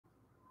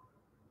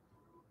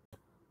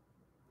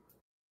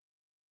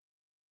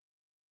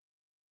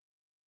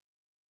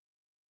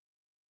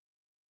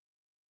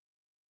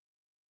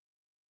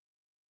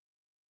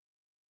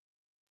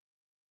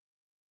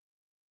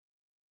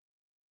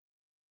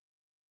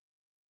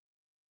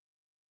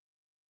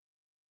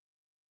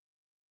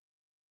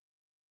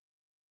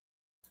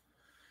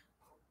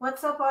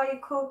What's up, all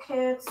you cool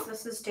kids?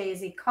 This is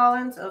Daisy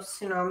Collins of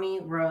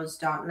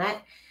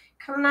TsunamiRose.net,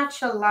 coming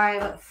at you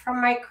live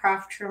from my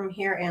craft room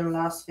here in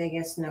Las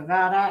Vegas,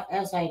 Nevada,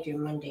 as I do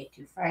Monday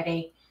through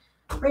Friday,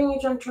 bringing you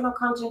junk journal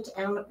content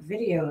and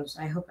videos.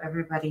 I hope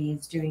everybody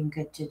is doing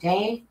good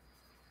today.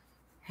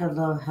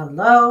 Hello,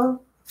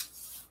 hello.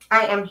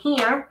 I am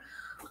here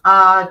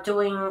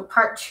doing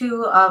part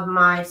 2 of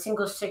my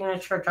single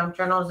signature junk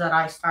journals that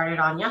I started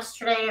on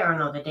yesterday, or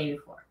no, the day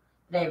before.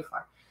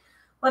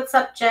 What's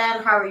up,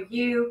 Jen? How are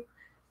you?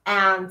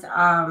 And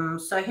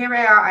so here we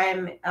are. I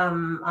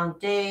am on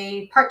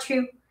part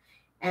 2,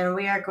 and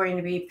we are going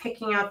to be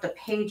picking out the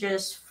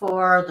pages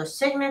for the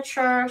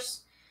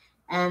signatures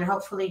and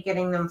hopefully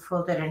getting them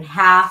folded in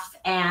half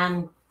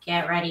and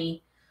get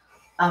ready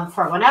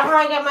for whenever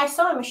I get my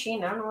sewing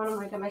machine. I don't know when I'm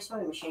going to get my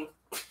sewing machine.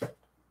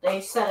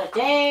 They said a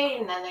day,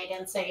 and then they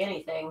didn't say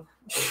anything.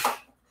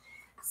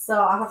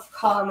 So I'll have to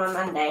call them on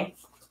Monday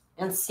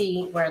and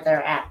see where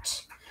they're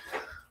at.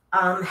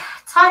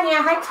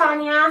 Tanya, hi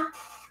Tanya.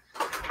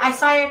 I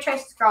saw your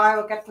choices, girl. I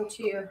will get them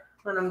to you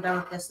when I'm done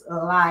with this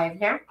live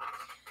here.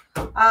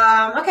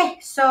 Okay,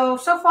 so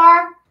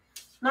far,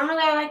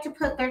 normally I like to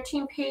put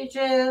 13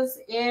 pages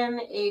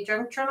in a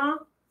junk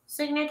journal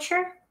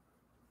signature.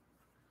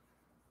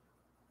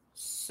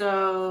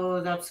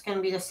 So that's going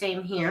to be the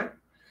same here.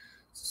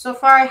 So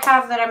far I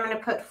have that I'm going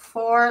to put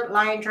 4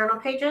 line journal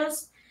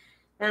pages.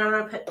 Then I'm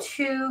going to put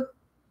 2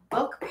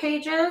 book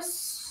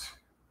pages,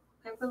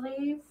 I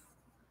believe.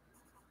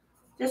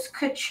 This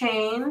could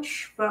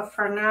change, but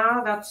for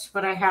now, that's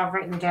what I have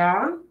written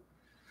down.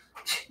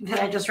 That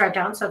I just write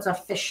down, so it's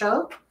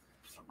official.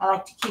 I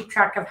like to keep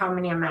track of how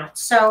many I'm at.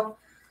 So,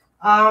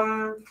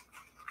 I'm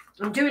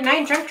doing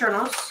 9 junk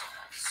journals.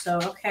 So,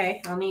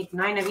 okay, I'll need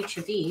 9 of each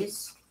of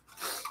these.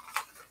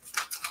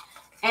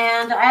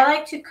 And I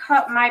like to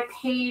cut my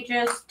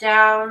pages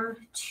down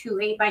to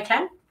 8 by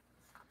 10.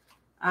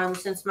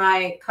 Since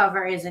my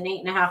cover is an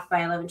 8.5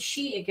 by 11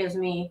 sheet, it gives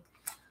me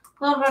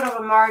a little bit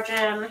of a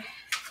margin.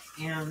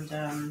 And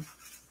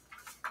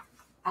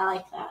I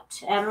like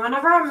that. And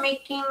whenever I'm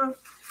making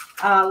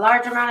a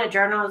large amount of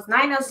journals,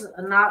 9 is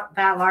not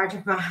that large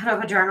amount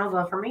of a journal,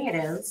 but for me it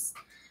is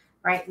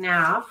right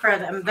now, for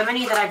the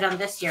many that I've done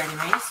this year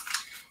anyways.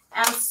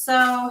 And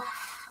so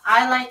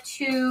I like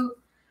to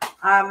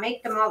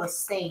make them all the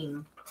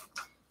same.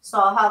 So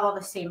I'll have all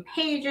the same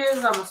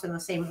pages, almost in the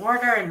same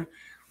order, and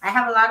I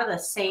have a lot of the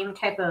same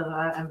type of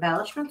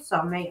embellishments, so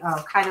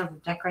I'll kind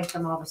of decorate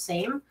them all the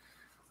same.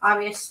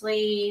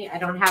 Obviously, I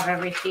don't have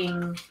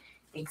everything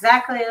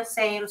exactly the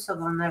same, so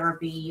they'll never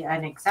be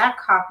an exact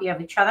copy of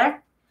each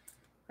other.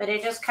 But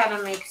it just kind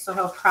of makes the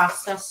whole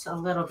process a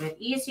little bit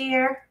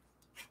easier.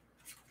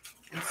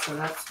 And so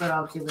that's what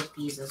I'll do with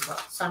these as well.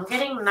 So I'm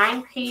getting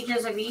 9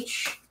 pages of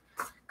each,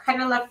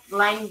 kind of like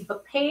lined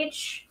book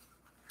page.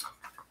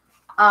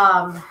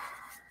 I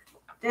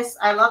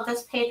love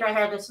this page right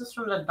here. This is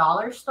from the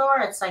dollar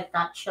store. It's like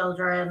that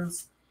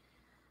children's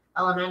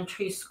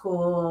elementary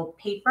school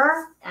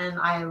paper, and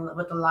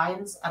with the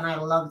lines, and I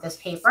love this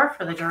paper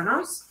for the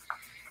journals.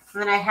 And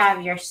then I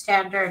have your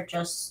standard,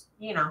 just,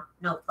 you know,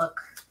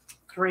 notebook,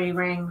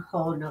 3-ring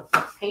whole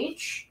notebook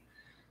page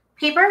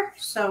paper.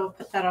 So we'll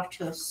put that off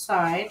to the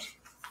side.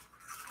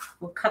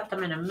 We'll cut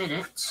them in a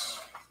minute.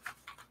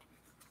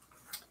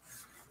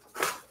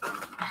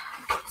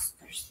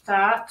 There's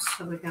that.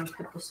 So we're going to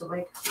put this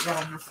away because we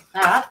got enough of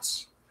that.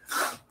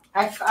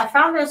 I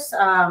found this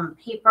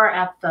paper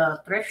at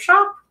the thrift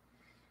shop.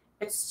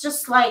 It's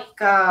just like,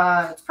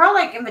 it's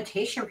probably like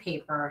invitation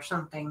paper or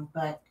something,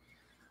 but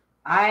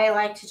I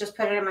like to just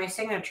put it in my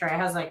signature. It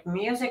has like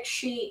music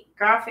sheet,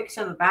 graphics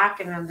in the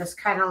back, and then this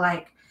kind of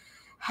like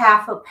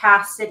half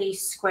opacity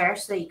square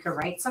so that you could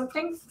write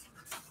something.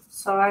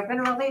 So I've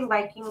been really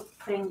liking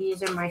putting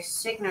these in my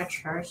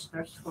signatures.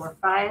 There's 4,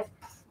 5,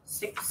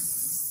 6,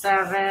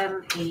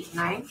 7, 8,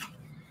 9.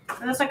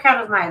 And this will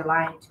count as my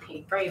lined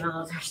paper, even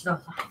though there's no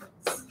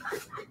lines.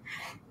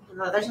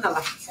 No, there's no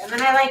lines. And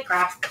then I like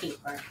graph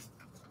paper.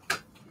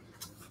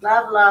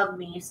 Love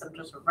me some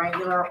just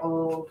regular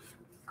old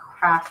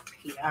graph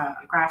paper.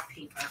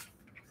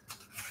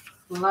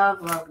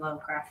 Love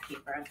graph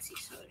paper. Let's see,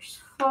 so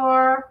there's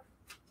 4.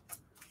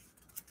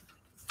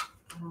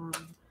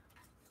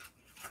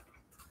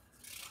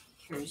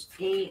 Here's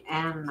 8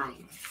 and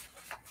 9.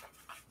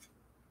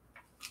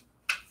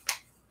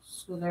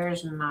 So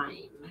there's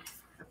 9.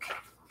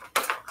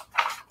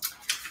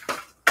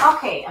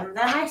 Okay, and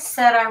then I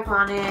said I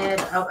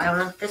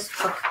want this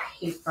book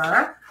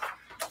paper.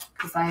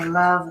 Because I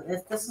love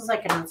it. This is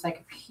like an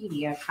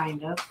encyclopedia,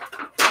 kind of.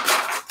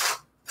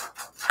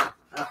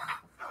 Of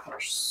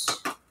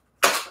course.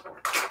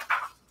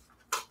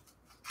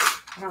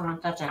 I don't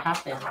want that to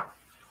happen.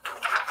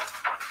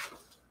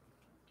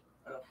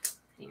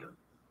 Hang on.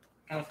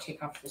 Gotta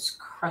take off this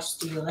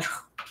crusty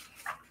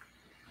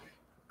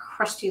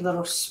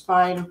little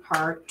spine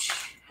part.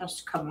 Has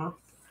to come off.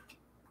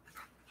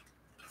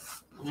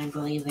 And I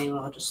believe they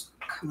will just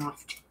come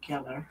off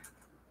together.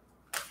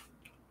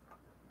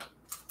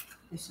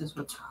 This is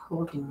what's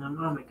holding them.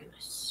 Oh my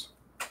goodness.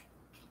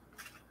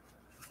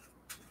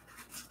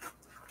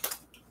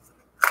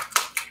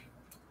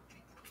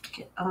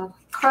 Get all the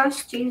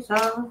crusties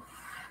off.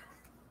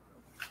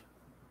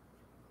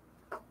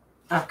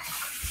 Okay.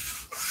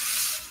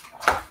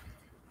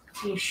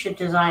 You should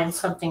design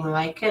something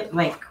like it.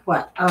 Like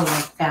what? Oh,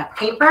 like that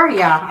paper?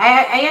 Yeah.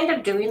 I end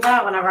up doing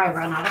that whenever I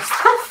run out of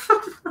stuff.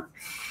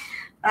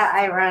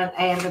 I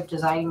end up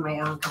designing my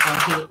own because I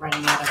hate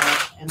running out of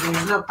it. And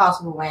there's no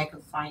possible way I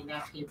can find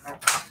that paper.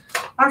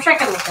 I'm sure I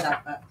can look it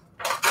up, but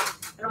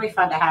it'll be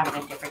fun to have it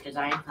in different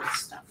designs and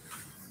stuff.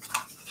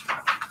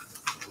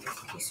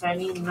 Okay, so I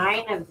need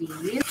 9 of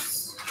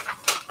these.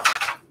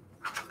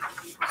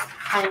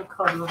 Pine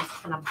cone looks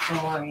kind of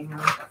boring with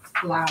the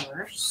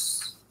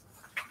flowers.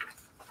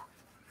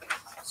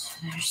 So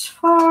there's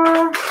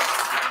 4,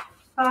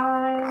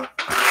 5,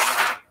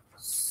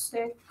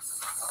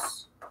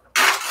 6,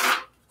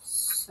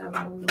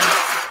 7,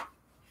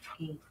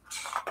 8,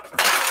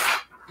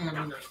 and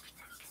 9.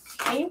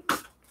 Okay.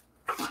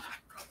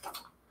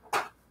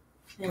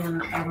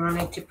 And I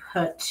wanted to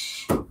put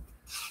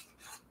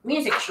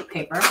music sheet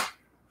paper.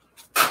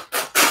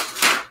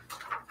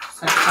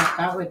 So I thought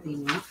that would be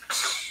neat.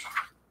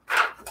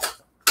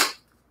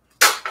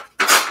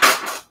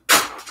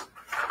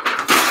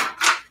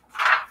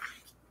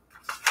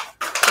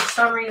 For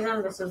some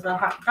reason, this is the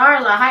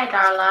Darla. Hi,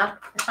 Darla.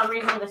 For some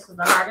reason, this is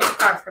the hardest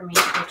part for me.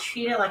 I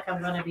treat it like I'm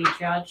going to be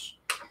judged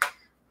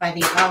by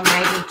the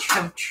almighty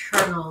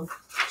Tribunal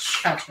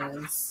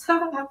judges.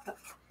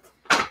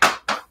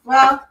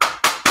 Well,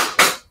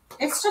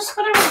 it's just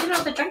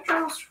whatever, the junk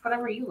journals,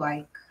 whatever you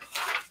like.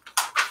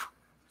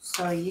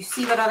 So you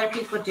see what other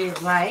people do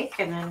like,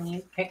 and then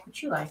you pick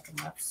what you like, and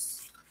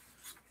that's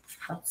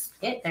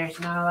it. There's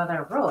no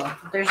other rule.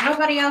 There's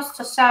nobody else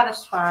to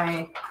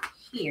satisfy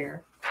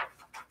here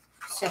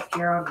except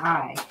your own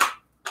eye.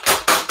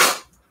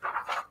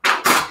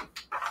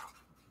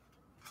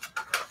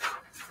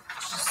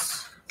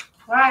 Just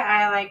why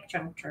I like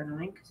junk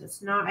journaling, because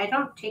it's not. I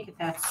don't take it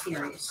that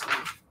seriously.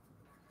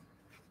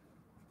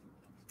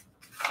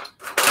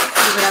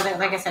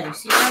 Like I said, you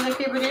see what other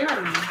people do,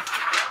 and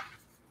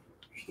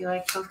if you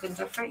like something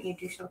different, you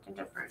do something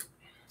different.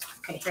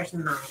 Okay, here's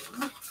 9.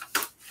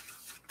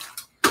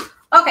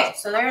 Okay,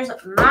 so there's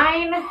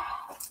 9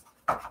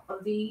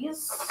 of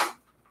these.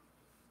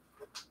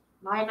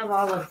 9 of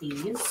all of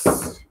these.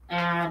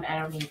 And I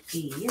don't need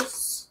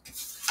these.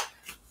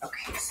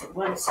 Okay, so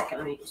 1 second,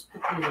 let me just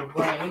put these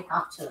away.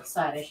 Off to the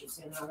side, I should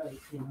say, not really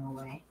putting them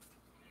away.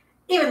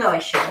 Even though I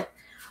should.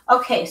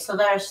 Okay, so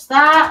there's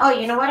that. Oh,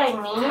 you know what I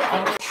need?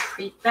 I need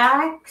treat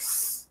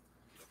bags.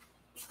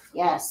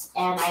 Yes,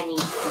 and I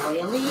need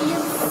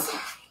doilies.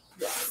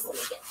 Yes, let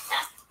me get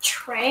that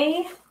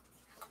tray.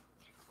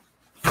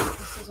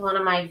 This is one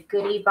of my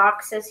goodie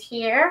boxes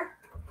here.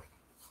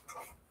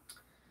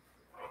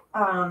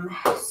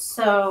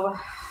 So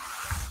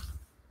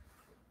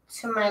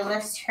to my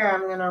list here,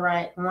 I'm going to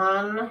write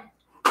 1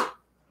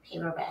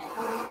 paper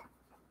bag.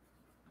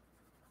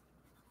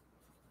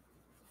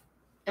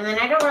 And then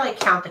I don't really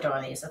count the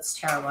doilies. That's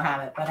a terrible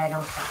habit, but I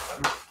don't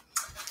count them.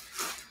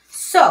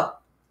 So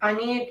I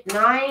need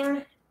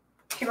 9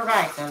 paper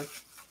bags then.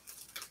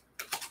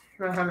 I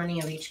don't know how many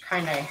of each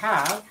kind I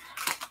have.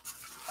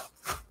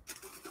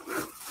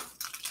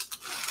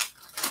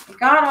 I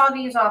got all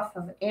these off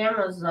of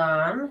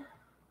Amazon.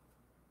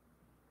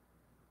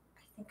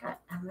 I think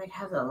I might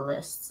have the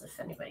lists if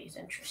anybody's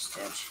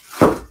interested.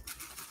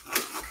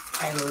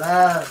 I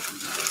love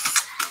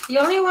these. The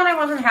only one I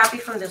wasn't happy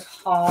from this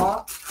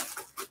haul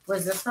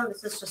was this one.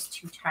 This is just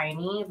too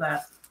tiny,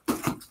 but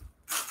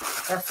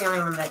that's the only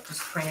one that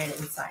just printed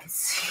in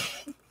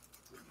size.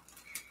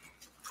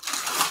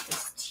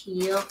 This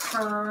teal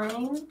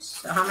kind.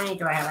 So how many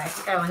do I have? I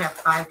think I only have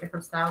 5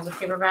 different styles of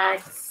paper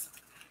bags.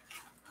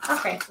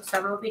 Okay, so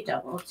 7 will be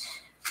doubled.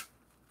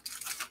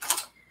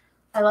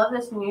 I love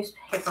this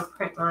newspaper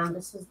print one.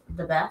 This is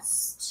the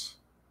best.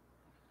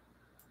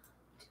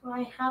 Do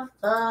I have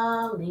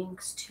the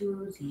links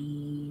to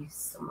these?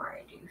 Somewhere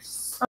I do.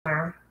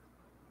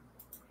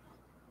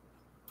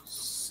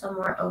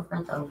 Somewhere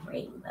over the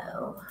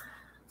rainbow.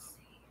 Let's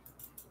see.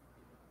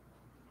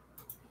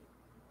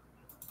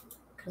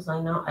 Because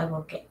I know I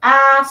will get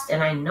asked,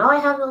 and I know I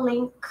have the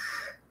link.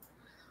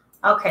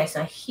 Okay,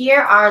 so here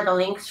are the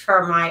links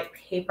for my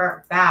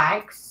paper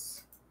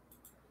bags.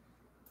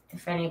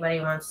 If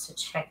anybody wants to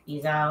check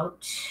these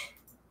out.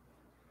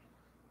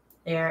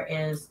 There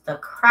is the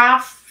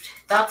craft.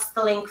 That's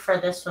the link for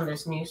this one,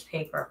 this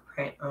newspaper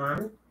print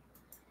one.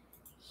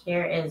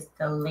 Here is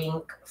the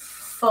link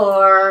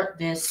for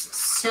this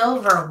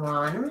silver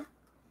one.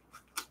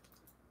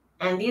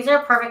 And these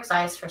are perfect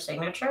size for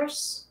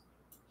signatures.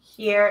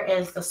 Here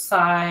is the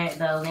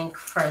link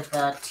for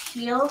the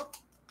teal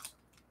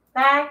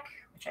bag,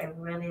 which I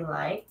really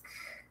like.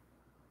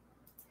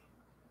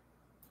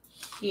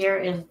 Here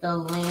is the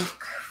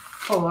link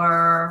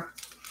for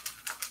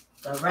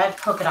the red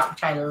polka dot,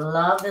 which I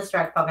love this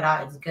red polka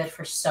dot. It's good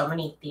for so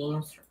many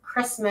themes, for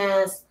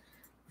Christmas,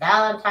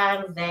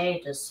 Valentine's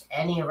Day, just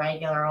any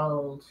regular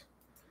old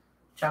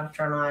junk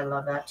journal. I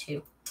love that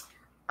too.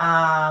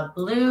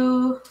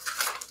 Blue.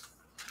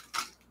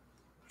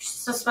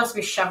 This is supposed to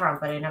be chevron,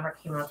 but it never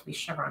came out to be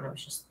chevron. It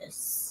was just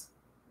this.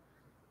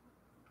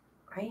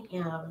 Right?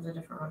 Yeah, that was a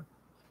different one.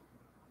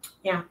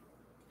 Yeah.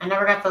 I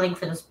never got the link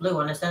for this blue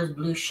one. It says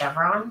blue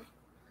chevron.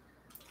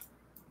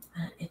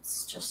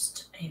 It's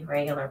just a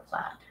regular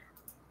plaid.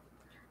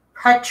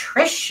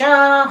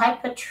 Patricia. Hi,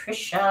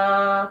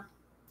 Patricia.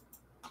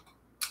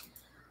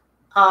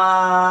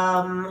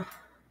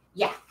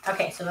 Yeah.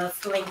 Okay, so that's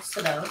the links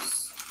to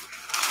those.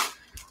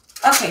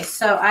 Okay,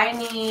 so I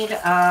need,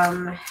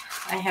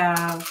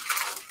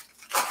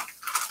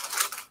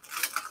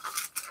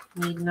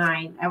 need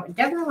 9. I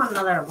definitely want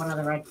another one of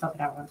the red polka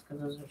dot ones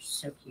because those are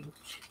so cute.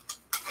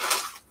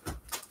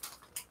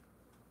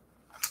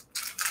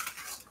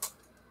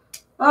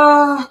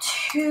 Oh,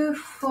 2,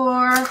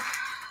 4.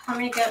 Let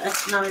me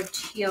get another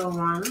teal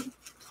one.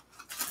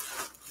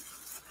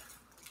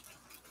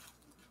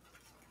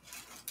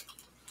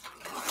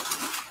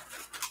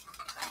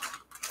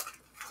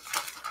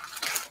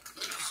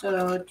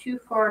 So 2,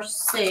 4,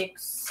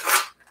 6,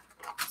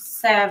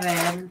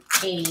 7,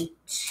 8.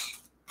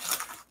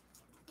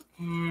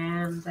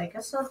 And I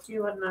guess I'll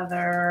do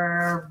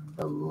another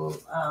blue,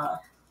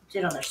 do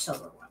another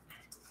silver one.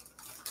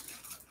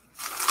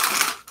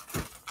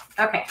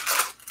 Okay.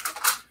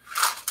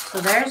 So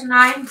there's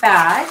 9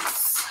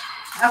 bags.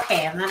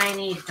 Okay, and then I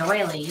need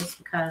doilies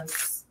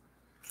because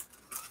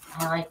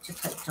I like to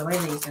put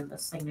doilies in the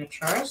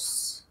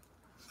signatures.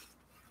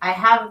 I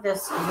have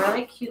this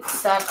really cute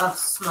set of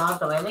small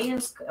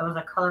doilies. It was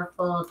a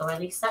colorful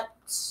doily set.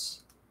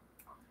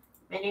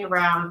 Mini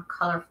round,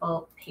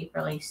 colorful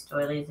paper lace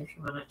doilies if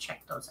you want to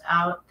check those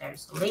out.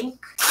 There's a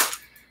link.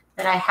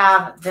 Then I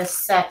have this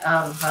set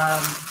of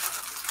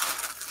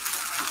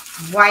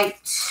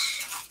white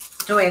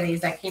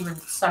doilies that came in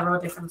several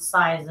different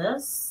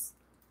sizes.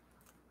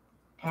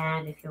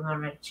 And if you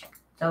want me to check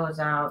those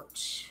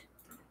out,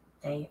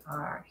 they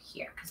are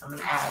here because I'm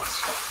going to add.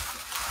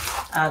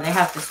 They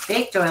have this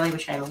big doily,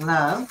 which I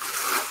love.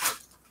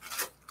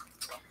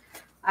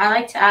 I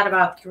like to add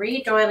about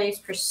 3 doilies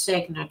per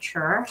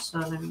signature. So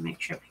I'm going to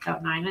make sure I pick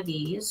up 9 of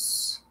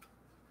these.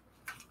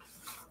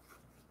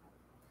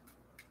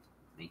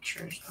 Make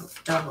sure there's no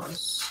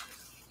doubles.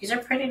 These are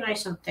pretty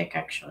nice and thick,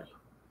 actually.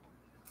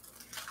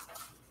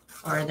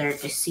 Or they're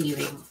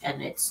deceiving,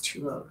 and it's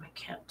 2 of them. I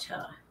can't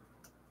tell.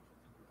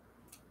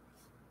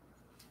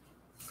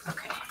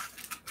 Okay.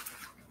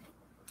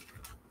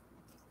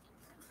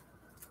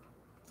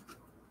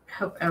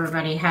 Hope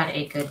everybody had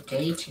a good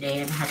day today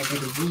and had a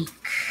good week.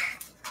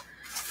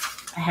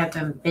 I have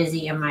been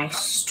busy in my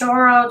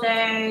store all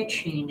day,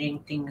 changing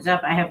things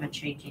up. I have been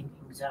changing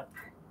things up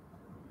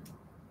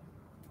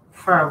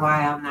for a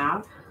while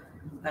now,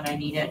 but I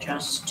need to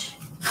adjust.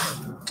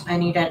 I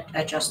need to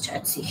adjust to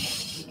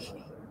Etsy.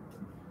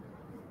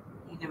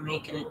 Need to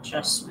make an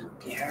adjustment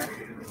there.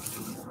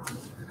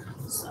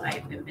 So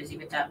I've been busy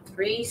with that.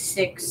 3,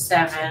 6,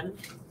 7,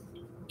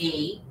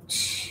 8,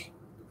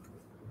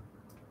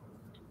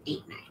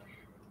 8, 9.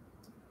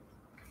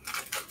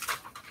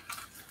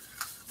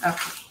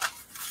 Okay.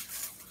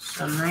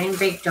 So 9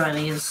 big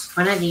doilies,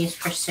 1 of these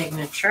for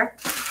signature.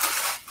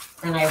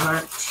 And I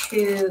want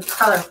 2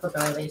 colorful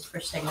doilies for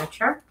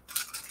signature.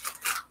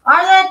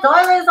 Are there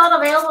doilies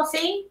not available?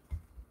 See?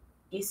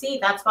 You see,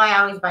 that's why I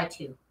always buy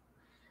 2.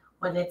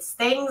 When it's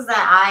things that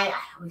I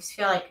always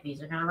feel like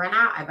these are going to run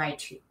out, I buy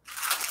 2.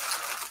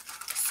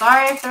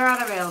 Sorry if they're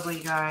unavailable,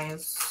 you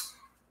guys.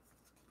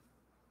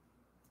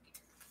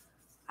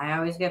 I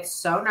always get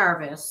so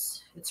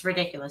nervous. It's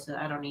ridiculous.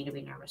 I don't need to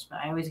be nervous, but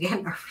I always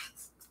get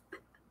nervous.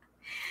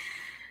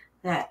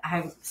 That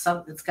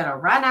something's gonna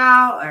run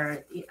out,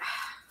 or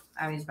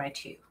I always buy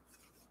 2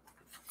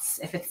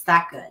 if it's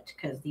that good,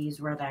 because these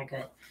were that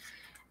good.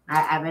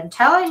 I've been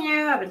telling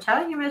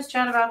you, Miss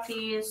Jen, about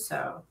these.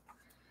 So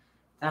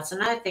that's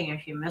another thing.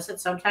 If you miss it,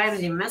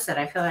 sometimes you miss it.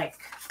 I feel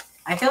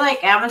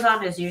like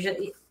Amazon is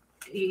usually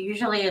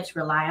it's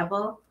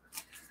reliable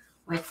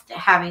with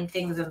having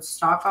things in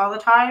stock all the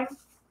time.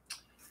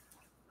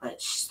 But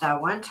just that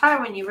one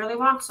time when you really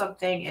want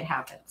something, it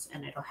happens,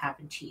 and it'll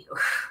happen to you.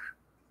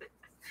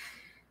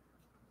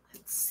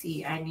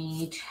 See, I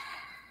need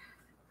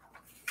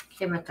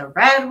came with the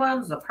red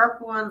ones, the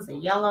purple ones, the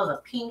yellow, the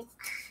pink,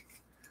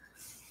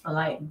 the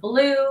light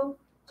blue,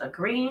 the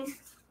green.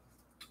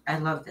 I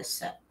love this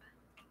set.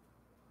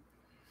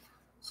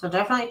 So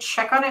definitely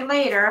check on it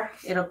later.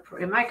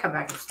 It might come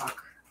back in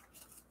stock.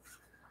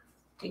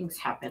 Things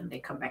happen, they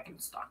come back in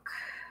stock.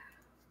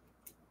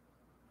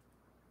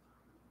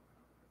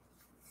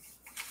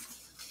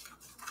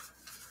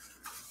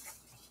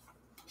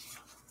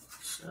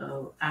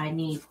 So I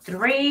need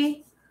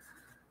 2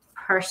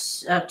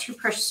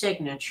 per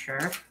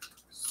signature.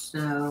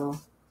 So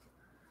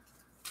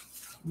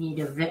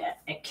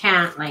I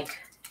can't like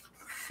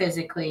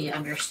physically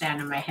understand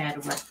in my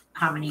head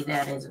how many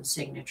that is in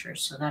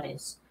signatures. So that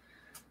is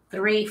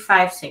 3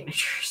 5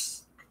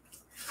 signatures.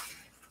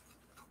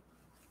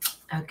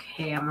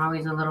 Okay, I'm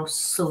always a little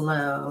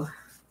slow.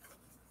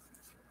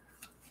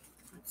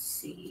 Let's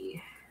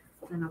see.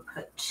 I'm gonna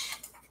put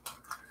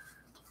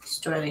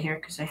doily here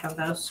because I have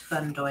those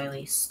fun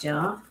doilies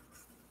still.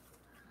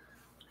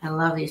 I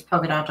love these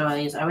polka dot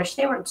doilies. I wish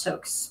they weren't so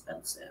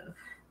expensive.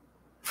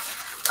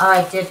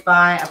 I did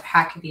buy a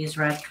pack of these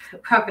red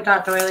polka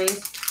dot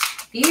doilies.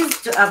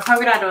 These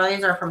polka dot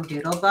doilies are from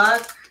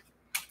Doodlebug,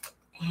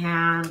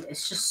 and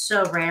it's just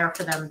so rare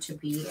for them to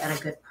be at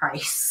a good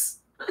price.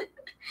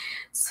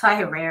 So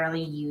I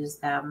rarely use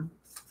them.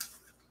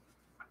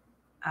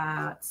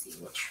 Let's see,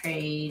 we'll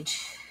trade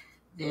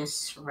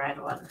this red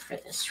one for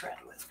this red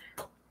one.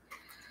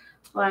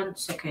 1,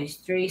 2,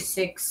 3,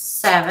 6,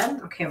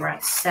 7. Okay, we're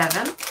at 7.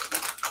 I'm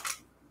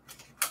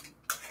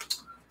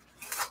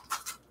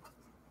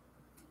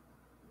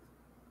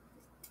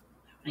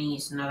going to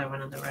use another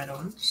one of the red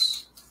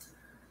ones.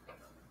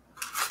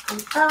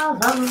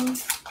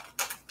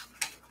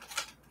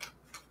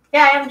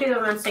 Yeah, I am doing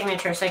them on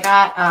signatures. I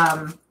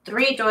got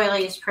 3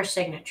 doilies per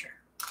signature.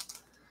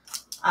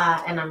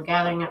 And I'm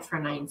gathering it for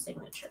 9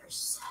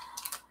 signatures.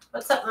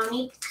 What's up,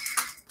 Monique?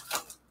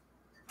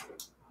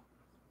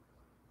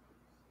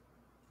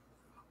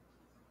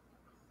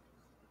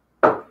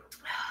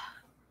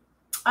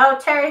 Oh,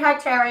 Terry. Hi,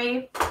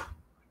 Terry.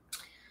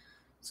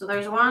 So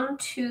there's 1,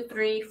 2,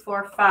 3,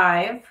 4,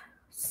 5,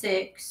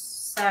 6,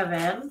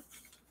 7,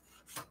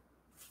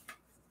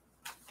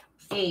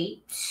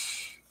 8,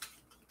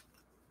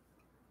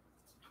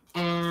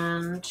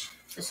 and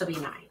this will be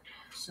 9.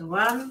 So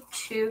 1,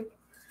 2,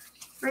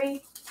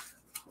 3,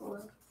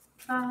 4,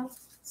 5,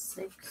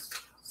 6,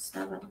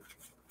 7,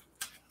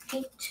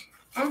 8,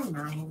 and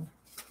 9.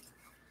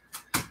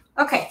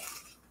 Okay.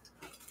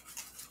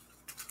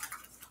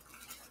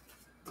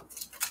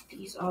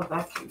 These all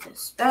back in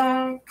this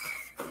bag,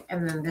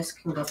 and then this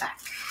can go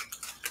back.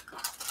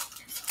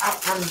 I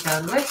am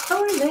done with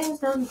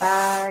doilies and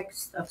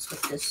bags. That's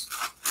what this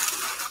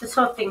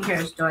whole thing here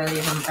is,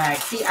 doilies and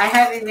bags. See, I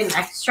have even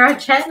extra,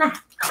 Jenna.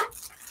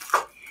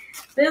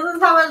 This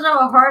is how much of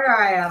a hoarder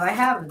I am. I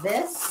have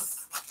this.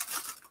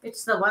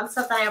 It's the one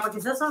set that I have,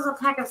 because this was a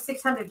pack of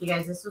 600, you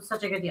guys. This was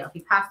such a good deal. If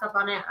you passed up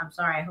on it, I'm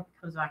sorry. I hope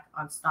it comes back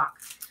on stock.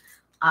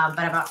 But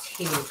I bought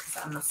 2 because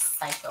I'm a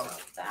psycho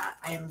like that.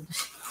 I am.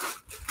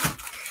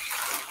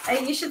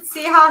 And you should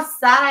see how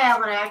sad I am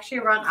when I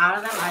actually run out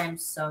of them. I am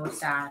so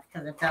sad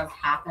because it does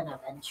happen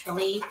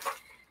eventually.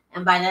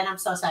 And by then I'm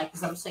so sad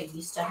because I'm so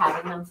used to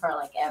having them for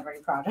like every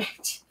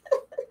project.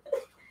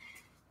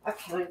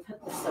 Okay, let me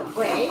put this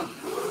away.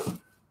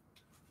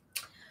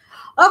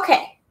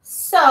 Okay,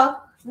 so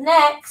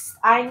next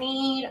I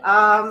need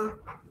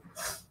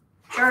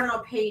journal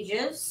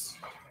pages.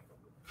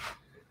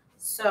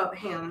 So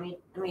hang on,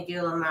 let me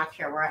do a little math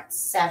here. We're at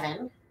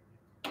 7,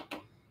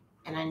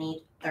 and I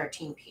need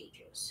 13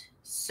 pages.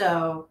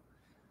 So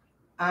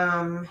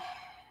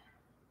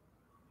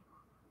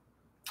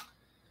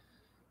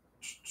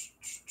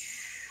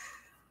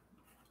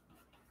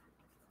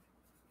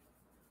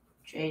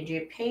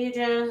JJ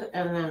pages,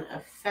 and then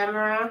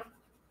ephemera.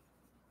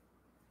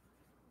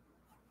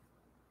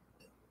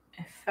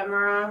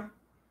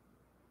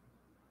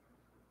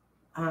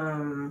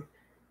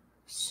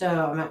 So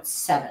I'm at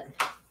 7.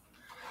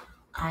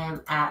 I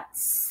am at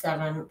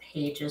 7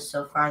 pages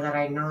so far that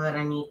I know that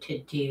I need to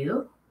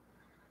do.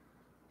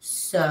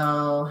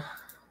 So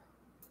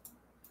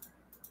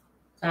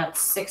that's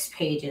 6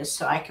 pages.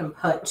 So I can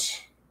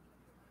put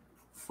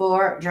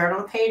 4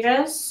 journal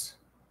pages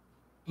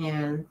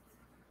and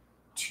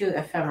 2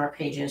 ephemera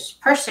pages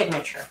per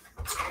signature.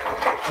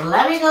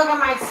 Let me look at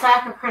my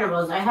stack of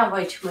printables. I have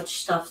way too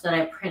much stuff that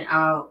I print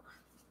out.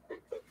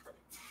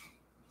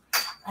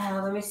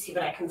 Let me see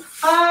what I can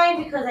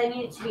find because I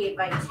need it to be 8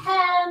 by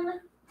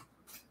 10.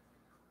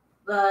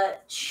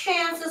 But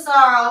chances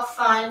are I'll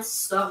find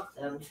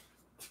something.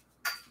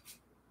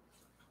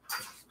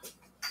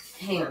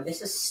 Hang on,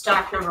 this is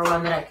stack number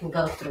 1 that I can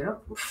go through.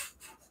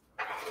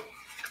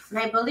 And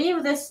I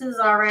believe this is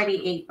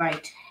already 8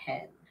 by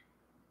 10.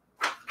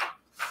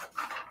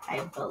 I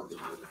believe.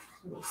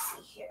 Let me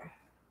see here.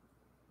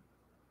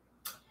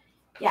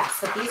 Yeah,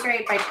 so these are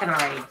 8 by 10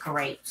 already.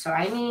 Great. So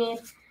I need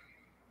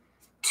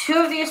 2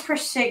 of these per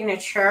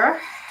signature.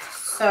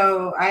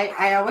 So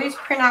I always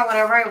print out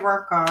whatever I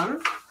work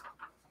on.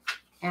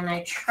 And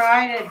I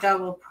try to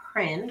double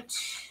print.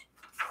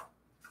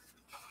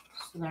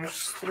 So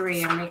there's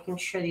 3. I'm making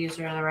sure these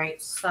are the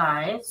right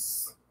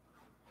size.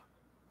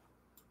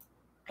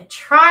 I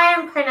try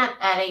and print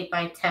at 8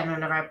 by 10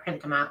 whenever I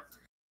print them out.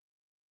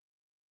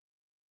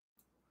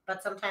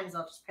 But sometimes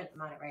I'll just print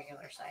them out at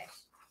regular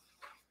size.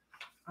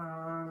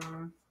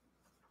 Let's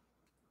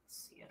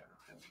see, I don't know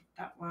if I want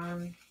that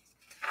one.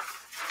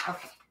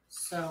 Okay,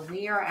 so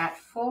we are at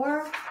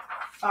 4,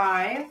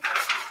 5,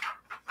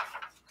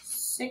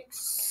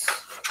 6,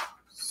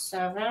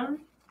 7,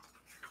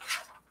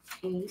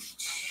 8,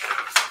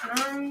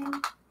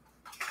 9,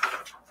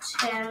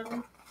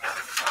 10,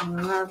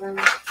 11,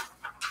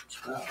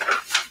 12,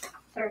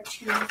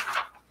 13.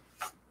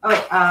 Oh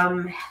wait,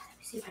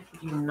 see if I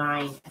can do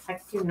 9. If I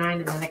can do 9,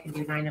 and then I can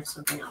do 9 of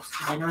something else,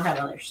 because I know I have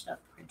other stuff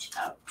printed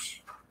out.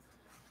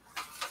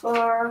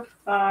 4,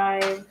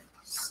 5,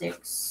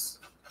 6,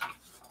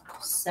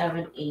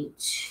 7,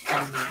 8,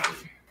 and 9.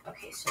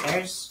 Okay, so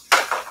there's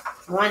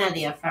one of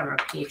the ephemera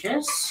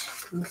pages.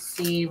 Let's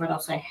see what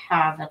else I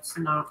have that's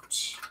not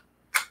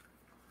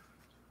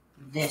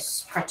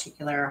this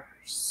particular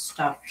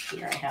stuff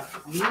here. I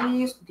have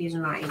these. These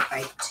are not 8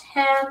 by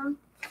 10.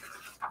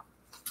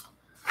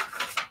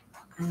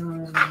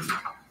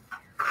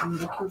 I'm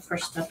looking for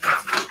stuff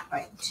that's 8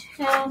 by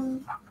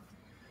 10.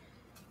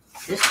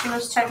 This one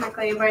is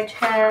technically 8 by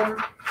 10.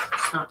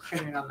 It's not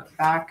printed on the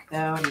back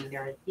though, neither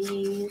are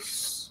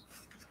these.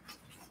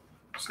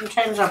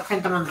 Sometimes I'll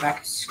print them on the back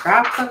of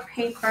scrapbook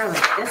paper,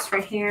 like this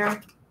right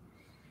here.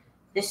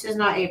 This is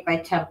not 8 by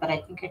 10, but I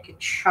think I could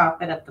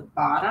chop it at the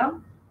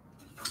bottom.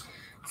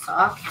 So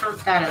I'll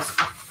count that as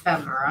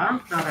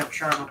ephemera, not a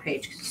journal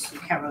page, because you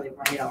can't really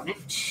write on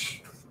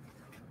it.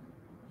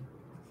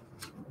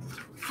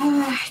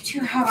 I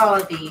do have all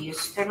of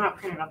these. They're not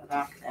printed on the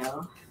back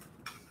though.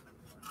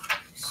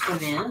 This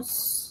one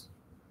is.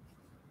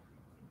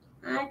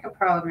 I could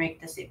probably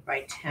make this 8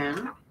 by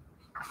 10.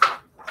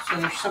 So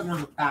there's something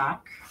on the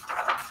back.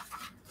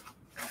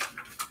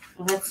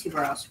 Let's see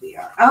where else we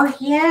are. Oh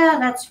yeah,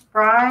 that's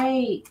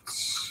right.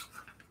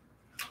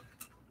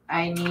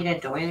 I need a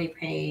doily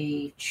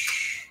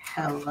page.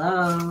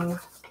 Hello.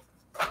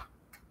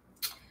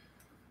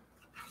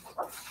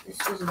 This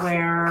is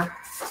where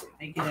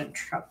I get in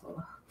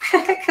trouble.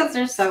 Because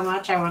there's so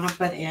much I want to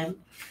put in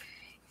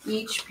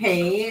each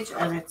page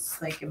and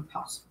it's like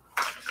impossible.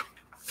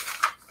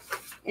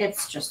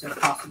 It's just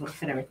impossible to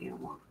fit everything I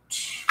want.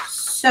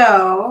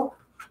 So,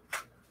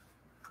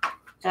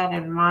 that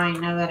in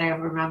mind, now that I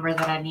remember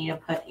that I need to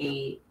put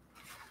a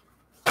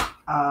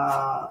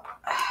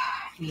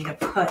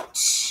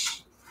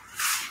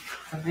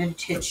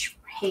vintage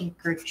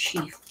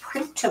handkerchief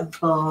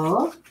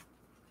printable.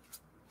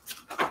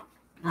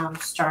 Now I'm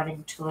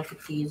starting to look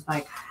at these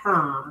like,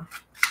 I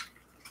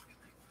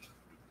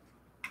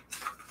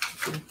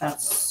think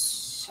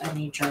I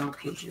need journal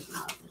pages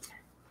now.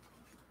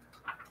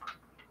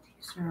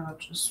 These are all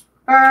just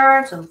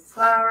birds and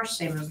flowers,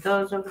 same as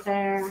those over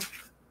there.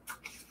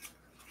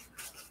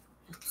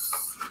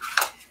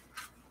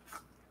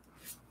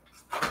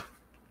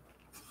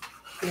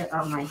 Here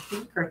are my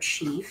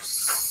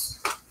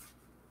handkerchiefs.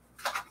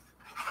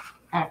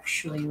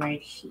 Actually,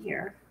 right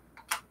here.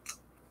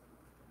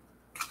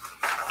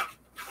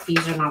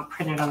 These are not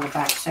printed on the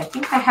back. So I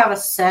think I have a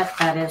set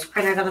that is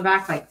printed on the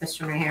back, like this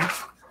one right here.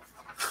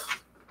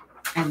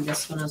 And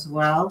this one as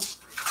well.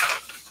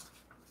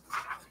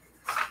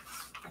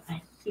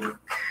 I think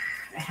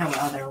I have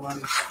other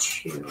ones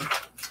too,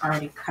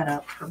 already cut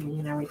up for me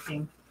and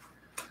everything.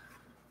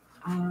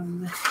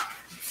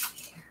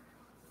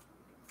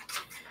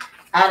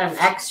 Add an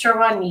extra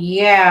one?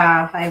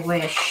 Yeah, I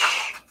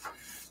wish.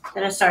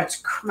 Then it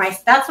starts,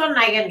 that's when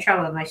I get in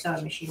trouble with my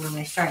sewing machine, when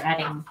I start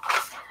adding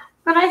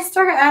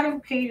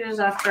pages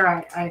after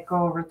I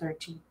go over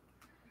 13.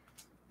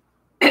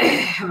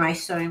 My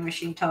sewing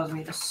machine tells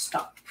me to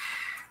stop.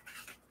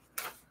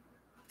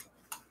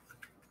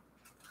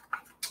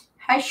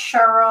 Hi,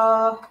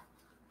 Cheryl.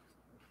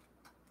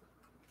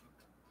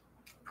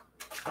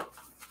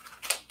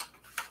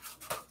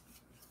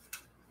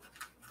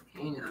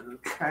 Hang on, I'm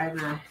trying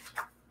to...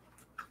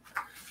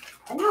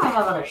 I know I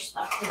have other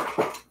stuff.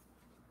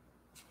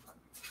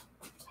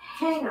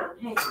 Hang on.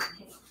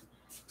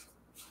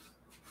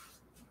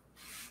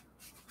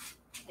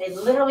 I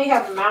literally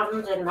have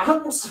mountains and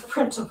mountains of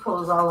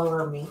printables all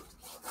over me,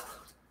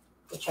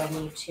 which I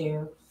need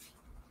to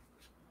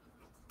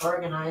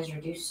organize or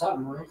do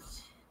something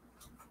with.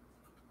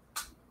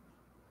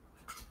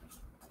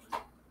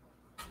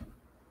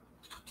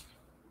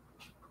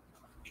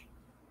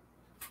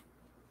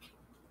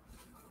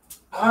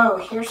 Oh,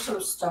 here's some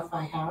stuff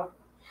I have.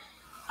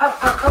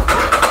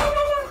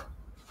 Oh.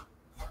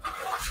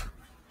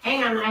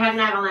 Hang on, I had an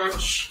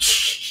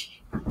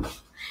avalanche.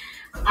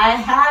 I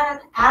had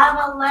an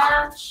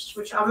avalanche,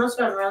 which almost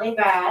went really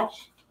bad.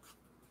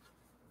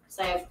 Because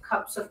I have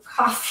cups of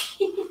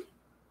coffee.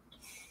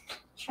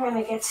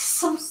 Trying to get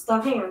some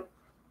stuff. Hang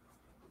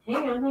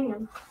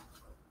on.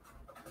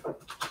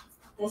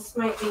 This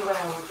might be what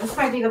I want. This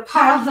might be the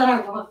pile that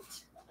I want.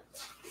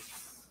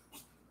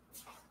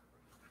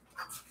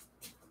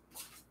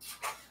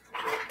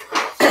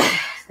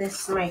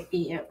 This might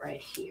be it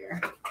right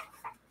here.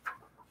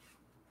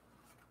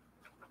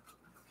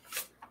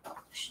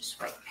 It's just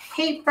white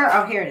paper.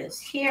 Oh, here it is.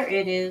 Here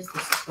it is.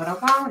 This is what I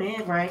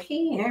wanted right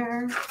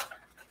here.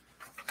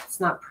 It's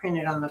not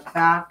printed on the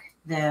back,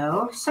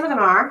 though. Some of them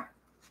are.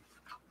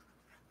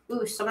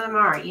 Ooh, some of them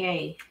are.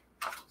 Yay.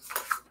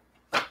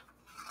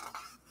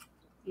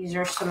 These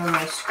are some of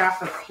my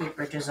scrapbook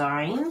paper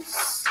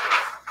designs.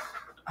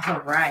 All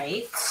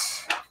right.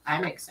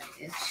 I'm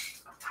excited.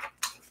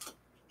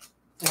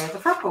 They're the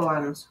purple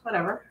ones.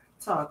 Whatever.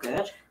 It's all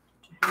good.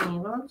 Do you have any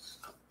of those?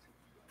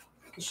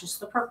 It's just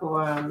the purple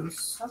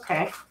ones.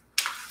 Okay.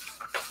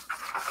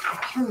 I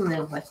can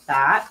live with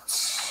that.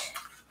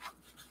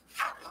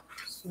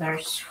 So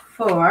there's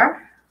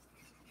 4,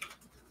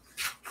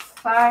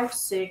 5,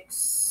 6,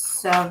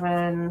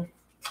 7,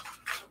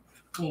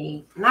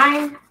 8,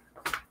 9.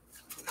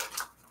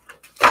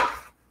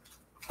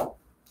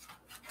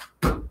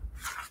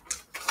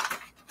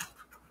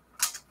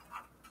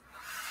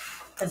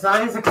 As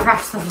long as the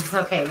craft stuff is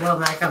okay. Well,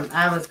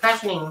 I was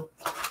questioning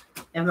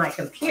if my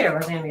computer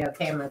was going to be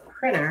okay and my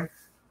printer.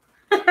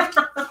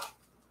 But,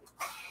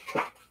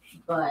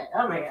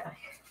 oh my God.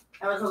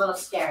 That was a little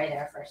scary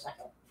there for a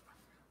second.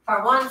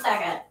 For one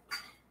second,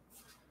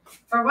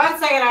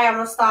 I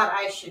almost thought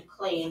I should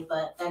clean,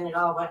 but then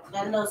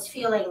then those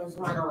feelings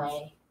went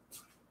away.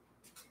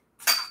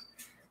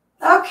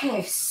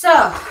 Okay, so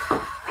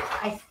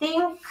I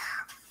think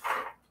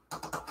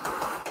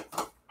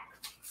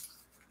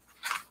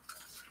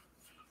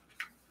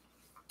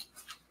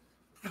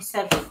I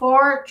said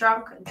 4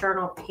 junk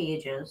journal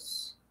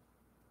pages.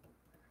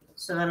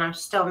 So then I'm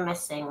still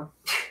missing.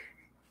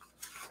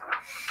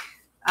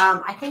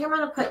 I think I'm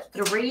going to put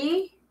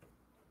 3.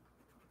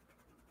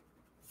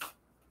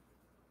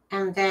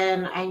 And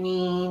then I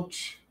need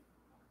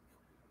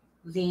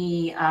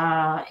the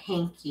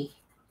hanky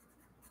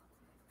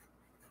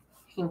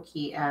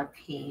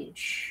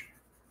page.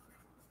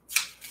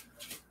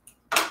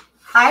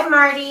 Hi,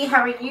 Marty.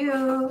 How are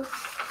you?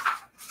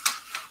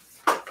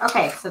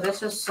 Okay, so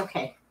this is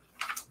okay.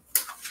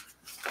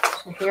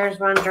 So here's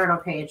one journal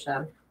page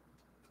then.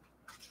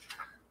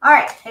 All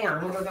right, hang on.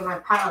 I'm going to look at my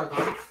pile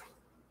again.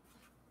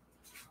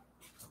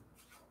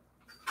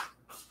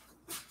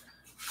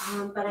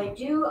 But I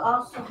do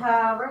also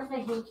have, where's my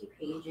hanky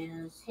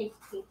pages? Hanky,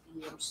 I'm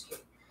just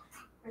kidding.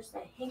 Where's the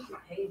hanky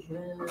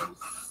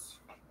pages?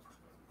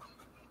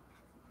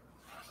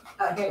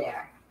 Oh, here they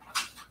are.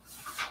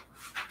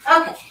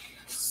 Okay,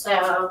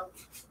 so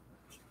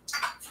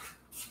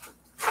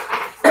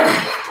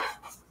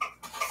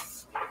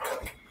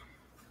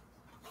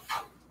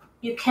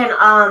you can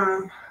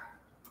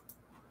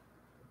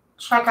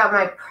check out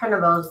my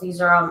printables.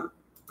 These are all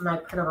my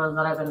printables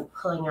that I've been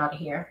pulling out of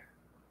here.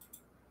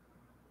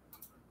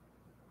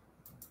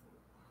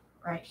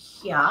 Right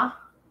here.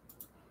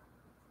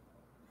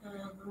 And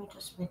let me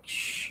just make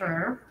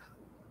sure.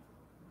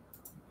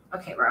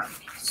 Okay, we're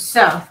okay.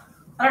 So, I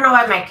don't know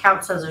why my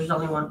count says there's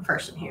only one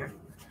person here.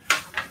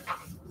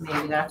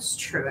 Maybe that's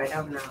true. I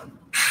don't know.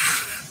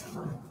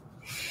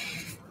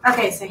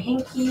 Okay, so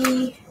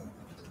hanky.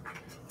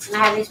 And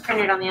I have these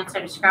printed on the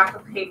inside of scrap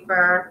of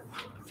paper.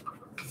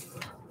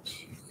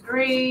 2,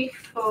 3,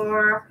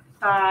 4,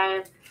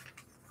 5,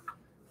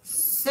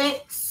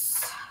 6,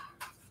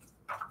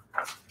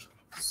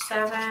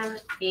 7,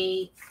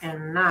 8,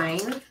 and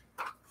 9.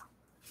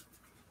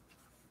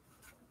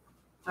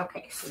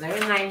 Okay, so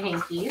there's 9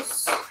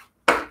 hankies.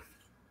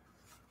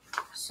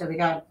 So we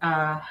got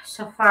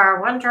so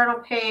far 1 journal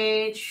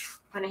page,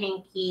 1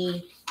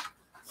 hanky,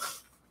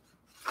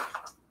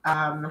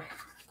 and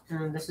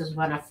this is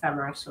 1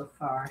 ephemera so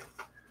far.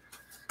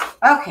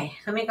 Okay,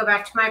 let me go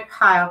back to my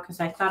pile because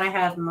I thought I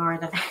had more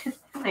than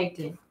I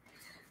did.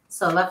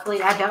 So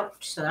luckily I don't,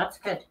 so that's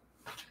good.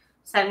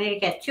 So I need to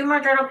get 2 more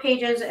journal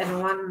pages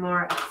and 1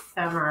 more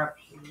ephemera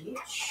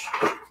page.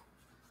 Okay,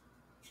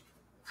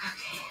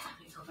 let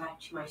me go back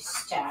to my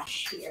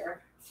stash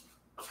here.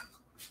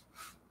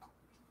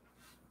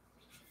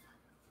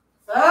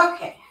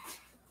 Okay.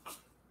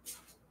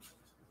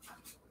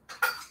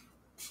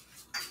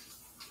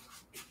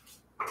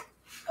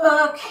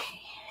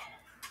 Okay.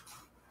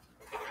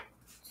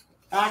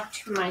 Back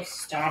to my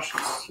stash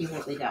and see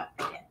what we got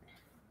again.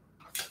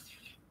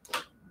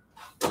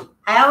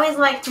 I always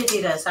like to do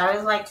this. I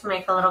always like to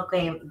make a little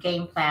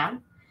game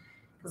plan.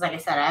 Because like I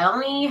said, I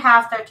only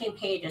have 13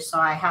 pages, so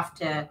I have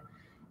to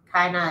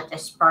kind of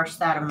disperse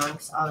that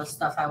amongst all the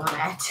stuff I want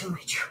to add to my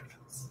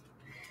journals.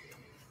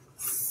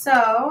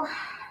 So,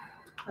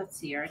 let's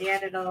see. I already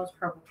added all those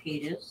purple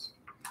pages.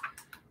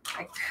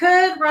 I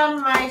could run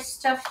my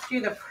stuff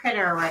through the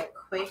printer right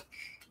quick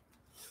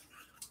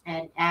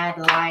and add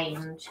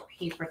lined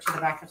paper to the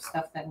back of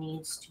stuff that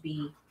needs to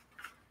be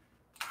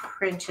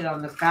printed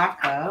on the back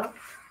of.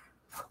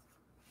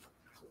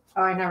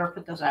 Oh, I never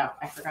put those out.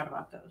 I forgot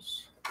about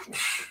those.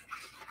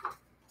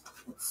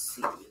 Let's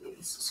see.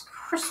 This is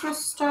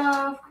Christmas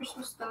stuff.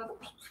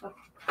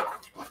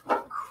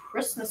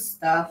 Christmas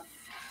stuff.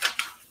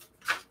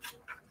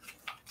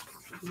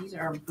 These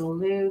are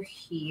blue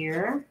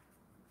here.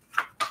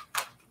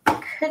 I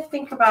could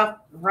think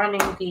about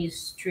running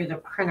these through the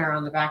printer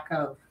on the back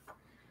of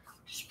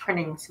just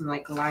printing some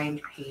like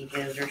lined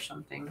pages or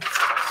something.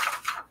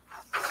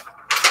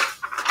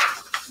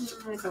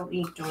 I don't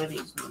need to do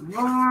these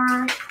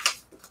anymore.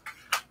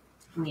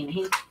 I mean,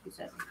 hankies.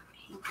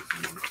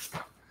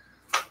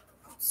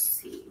 Let's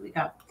see. We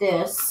got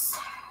this.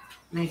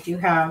 And I do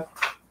have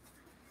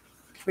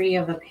 3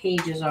 of the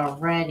pages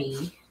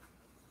already.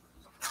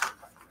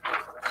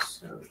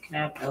 So we can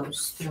add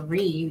those 3.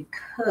 We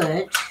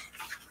could.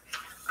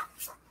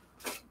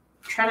 I'm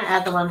trying to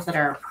add the ones that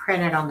are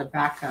printed on the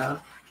back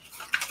of.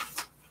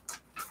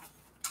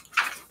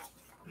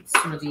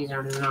 Some of these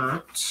are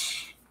not.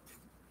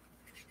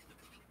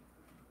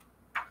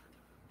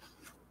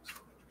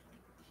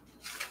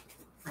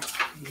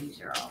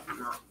 These are all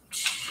not.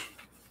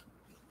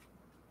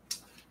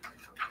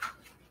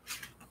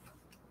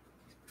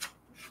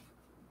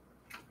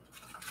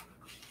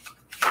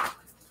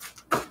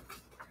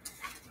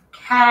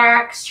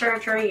 Cataract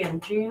surgery in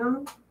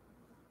June.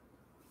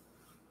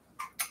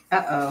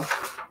 Uh-oh.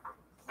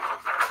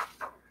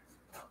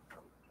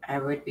 I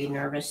would be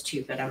nervous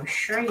too, but I'm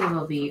sure you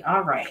will be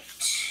all right.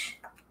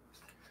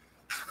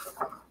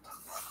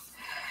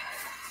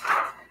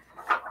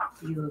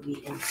 You will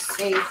be in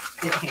safe,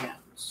 good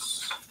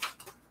hands.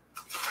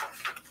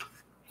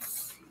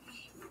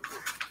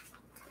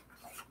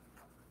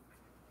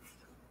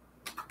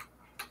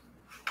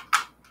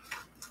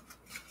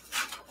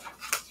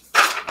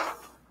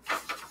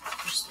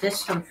 There's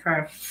this one for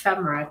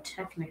ephemera,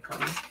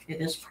 technically.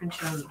 It is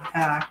printed on the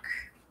back.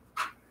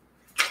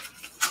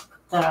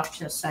 That off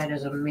to the side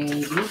as a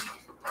maybe.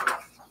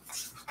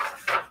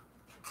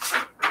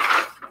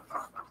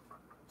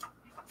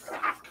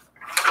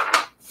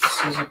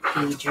 This is a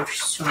page of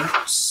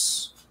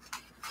sorts.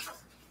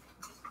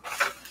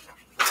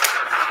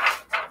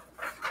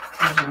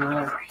 There's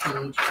another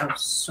page of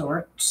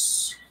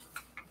sorts.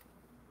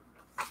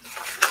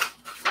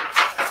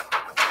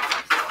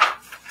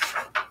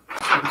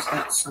 It's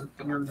got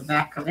something on the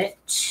back of it.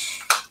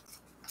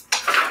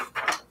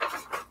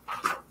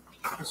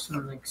 This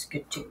one looks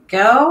good to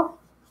go.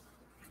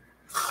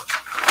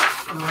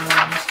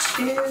 1,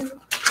 2,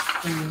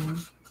 3,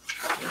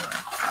 4,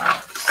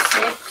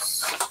 5,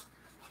 6,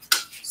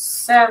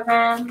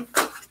 7,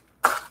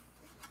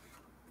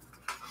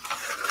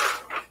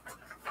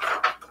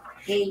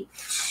 8,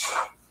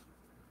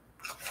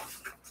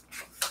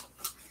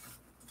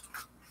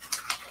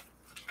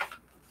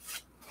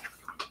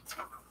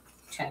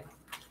 10.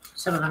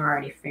 Some of them are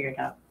already figured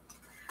out.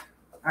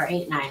 Or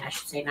 8, 9, I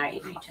should say, not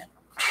 8, 9, 10.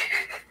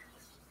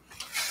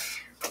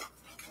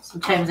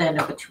 Sometimes I end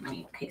up with too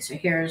many. Okay, so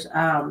here's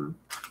 1,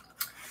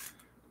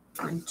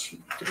 2,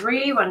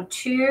 3, 1,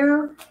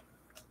 2,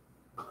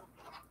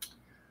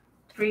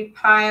 3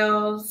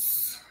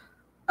 piles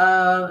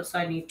of, so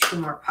I need 2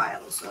 more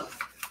piles of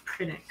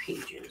printed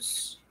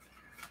pages.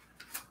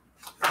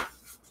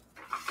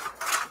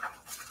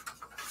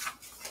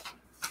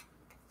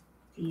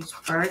 These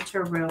birds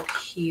are real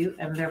cute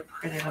and they're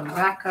printed on the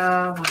back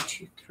of 1,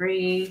 2,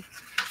 3.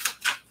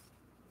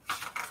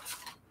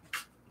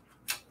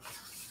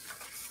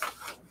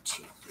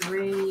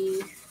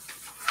 3,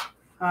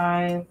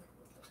 5,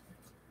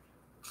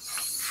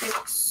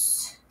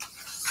 6,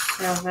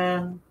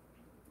 7,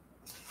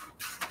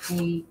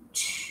 8,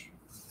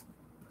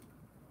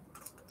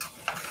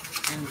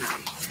 and 9.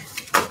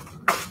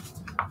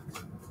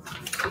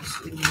 Okay,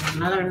 so we need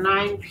another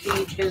 9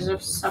 pages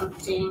of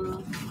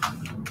something.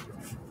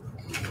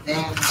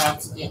 Then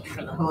that's it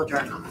for the whole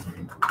journal.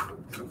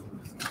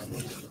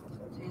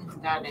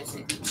 And that is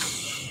it.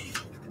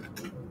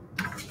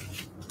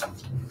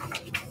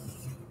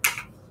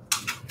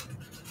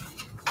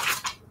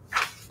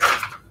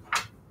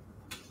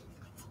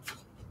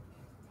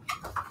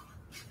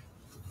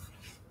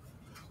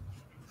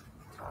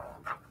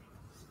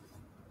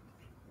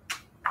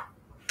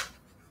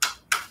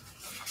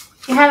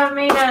 You haven't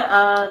made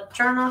a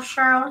journal,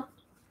 Cheryl?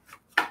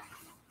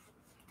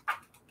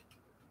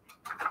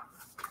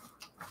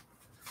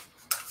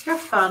 They're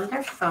fun.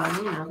 They're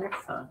fun. You know, they're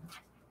fun.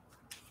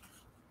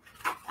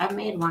 I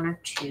made 1 or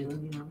 2,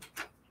 you know,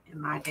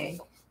 in my day.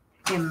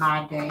 In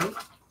my day.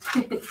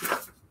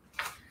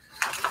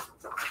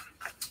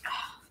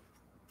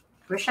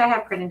 Wish I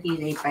had printed these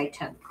 8 by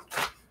 10.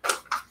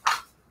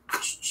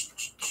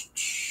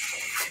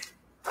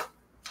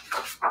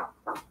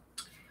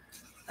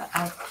 But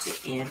I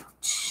didn't.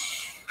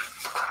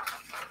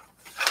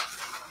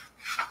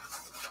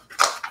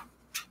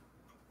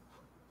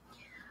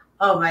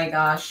 Oh my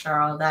gosh,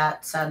 Cheryl,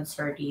 that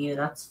censored you.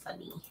 That's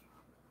funny.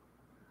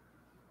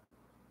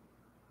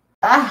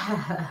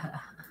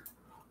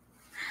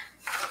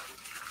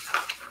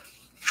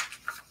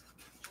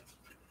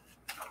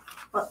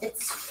 Well,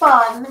 it's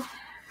fun.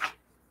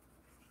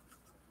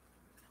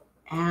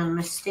 And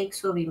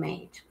mistakes will be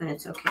made, but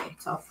it's okay.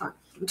 It's all fun.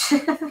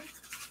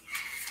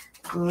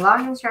 As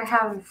long as you're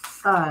having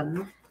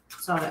fun,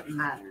 that's all that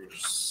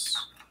matters.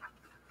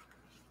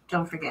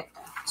 Don't forget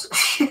that.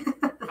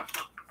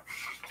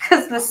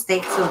 Because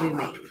mistakes will be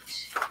made.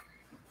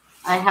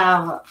 I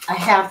have a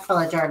handful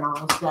of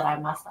journals that I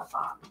messed up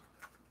on.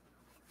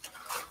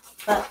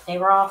 But they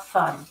were all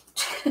fun.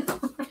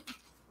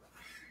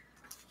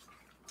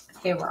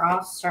 They were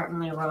all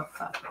certainly real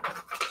fun.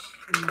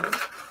 2, 4,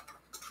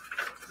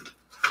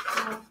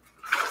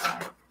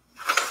 5,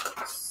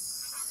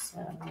 6,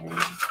 7, 8,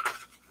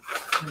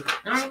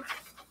 9.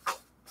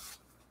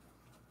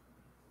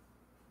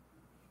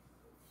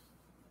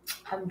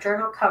 I'm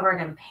journal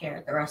covered and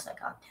paired. The rest I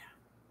got down.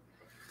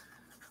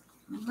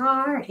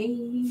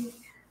 Marty.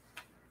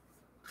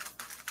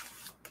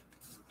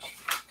 2,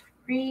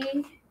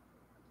 3.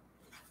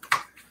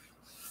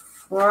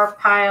 4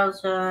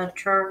 piles of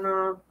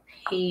journal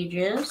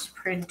pages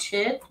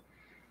printed.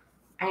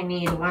 I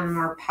need 1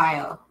 more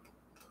pile.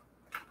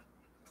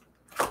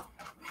 I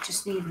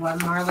just need 1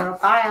 more little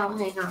pile.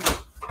 Hang on.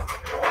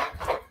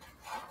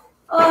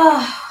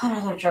 Oh, what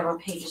other journal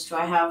pages do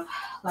I have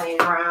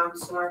laying around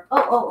somewhere?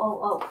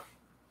 Oh.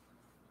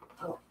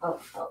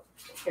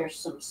 Here's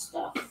some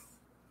stuff.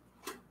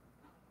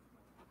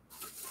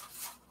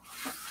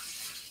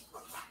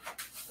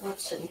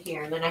 What's in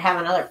here? And then I have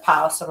another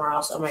pile somewhere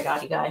else. Oh my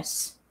god, you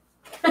guys.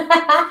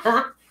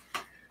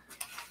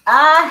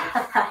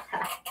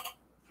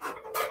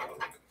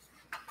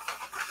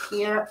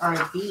 Here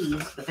are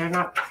these, but they're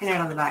not printed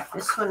on the back.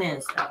 This one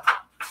is, though.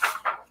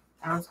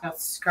 That one's got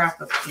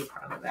scrap of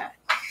paper on the back.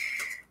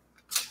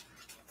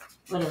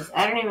 What is?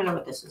 I don't even know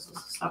what this is. Is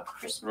this all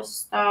Christmas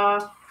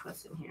stuff?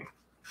 What's in here?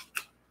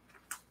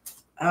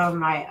 Oh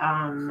my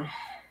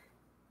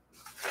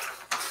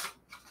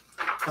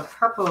the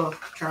purple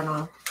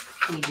journal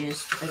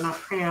pages, but they're not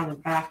printed on the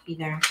back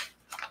either.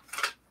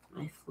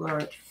 My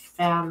Florid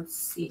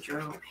Fancy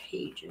journal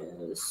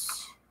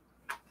pages,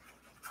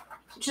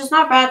 which is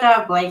not bad to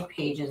have blank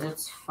pages.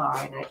 It's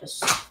fine. I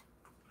just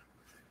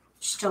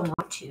don't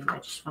want to. I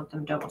just want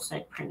them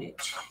double-side printed.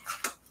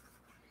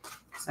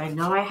 Because I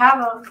know I have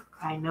them.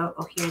 I know.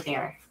 Oh, here they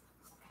are.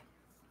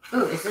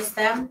 Ooh, is this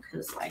them?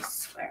 Because I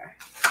swear.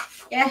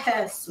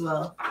 Yes.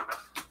 Well,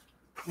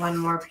 one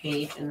more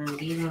page. And then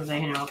these ones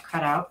I'll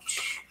cut out.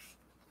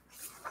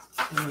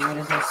 And then what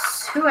is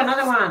this? Ooh,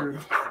 another one.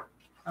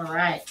 All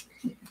right.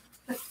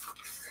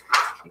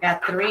 I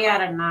got 3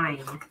 out of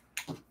 9.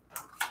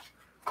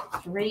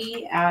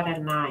 3 out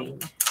of 9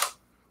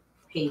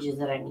 pages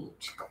that I need.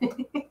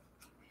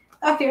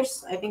 Oh,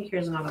 I think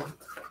here's another one.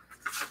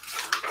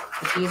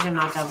 But these are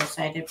not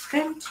double-sided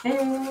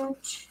printed.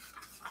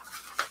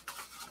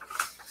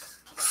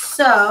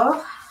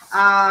 So,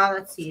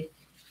 let's see.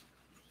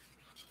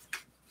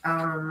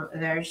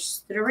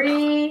 There's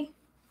 3,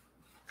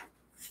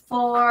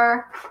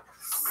 4,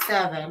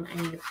 7. I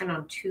need to print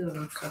on 2 of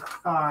them so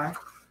far.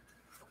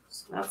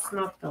 So that's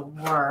not the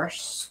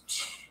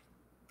worst.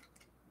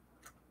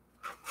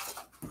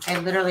 I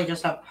literally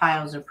just have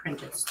piles of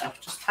printed stuff.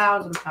 Just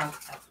piles and piles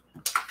of stuff.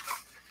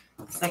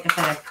 It's like I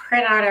said, I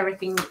print out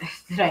everything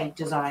that I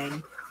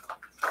design.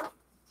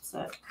 It's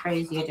a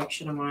crazy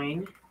addiction of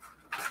mine.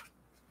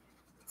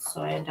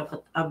 So I end up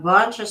with a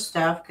bunch of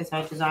stuff because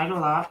I design a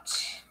lot.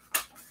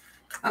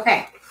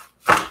 Okay.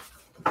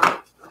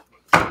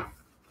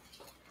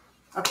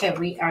 Okay,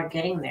 we are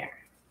getting there.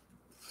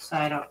 So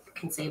I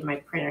can save my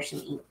printer some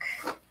ink.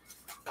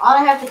 All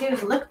I have to do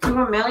is look through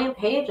 1,000,000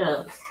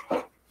 pages.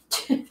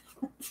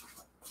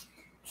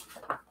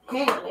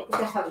 Hang on, I think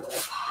I have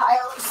another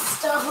pile of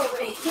stuff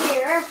over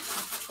here.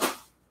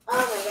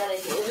 Oh my god,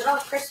 is it all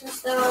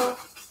Christmas though?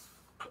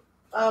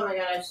 Oh my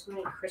god, I have so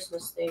many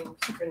Christmas things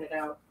printed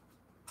out.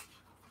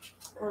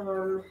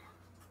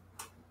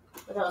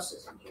 What else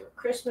is in here?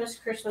 Christmas,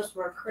 Christmas,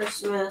 more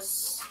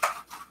Christmas.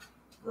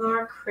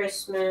 More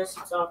Christmas.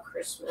 It's all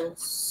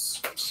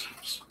Christmas.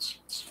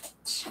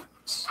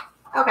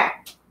 Okay.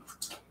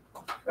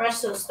 The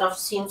rest of the stuff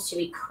seems to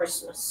be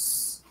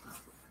Christmas.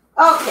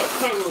 Okay,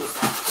 can't use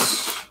that.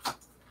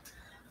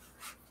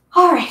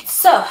 Alright,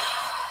 so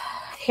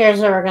here's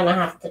what we're going to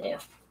have to do.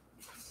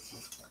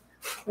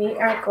 We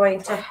are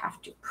going to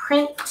have to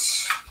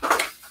print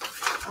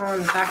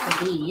on the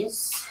back of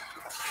these.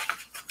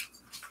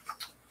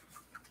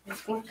 I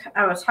think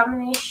I was how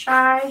many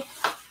shy?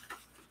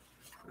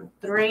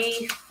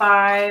 3,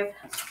 5,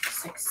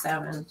 6,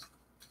 7,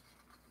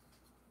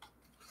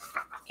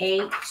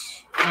 8,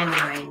 and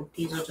 9.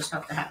 These will just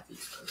have to have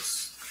these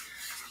ones.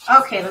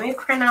 Okay, let me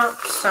print out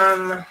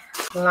some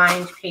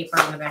lined paper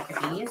on the back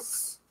of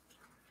these.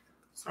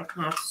 So I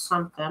can have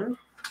something.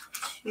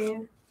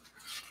 2,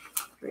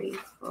 3,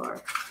 4,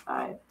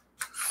 5,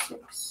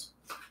 6,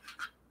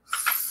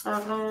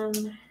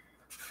 7,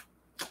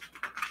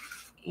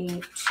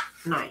 8,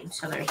 9.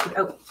 So there's,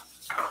 oh,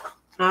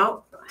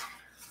 no,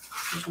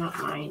 there's not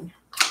 9.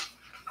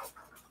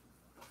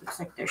 Looks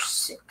like there's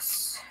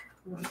 6.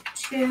 1,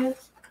 2,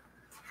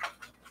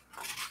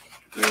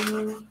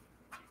 3,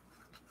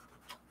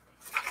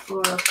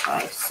 4,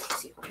 5,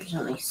 6. There's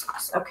only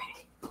 6. Okay.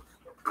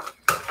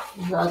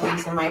 Load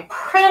these in my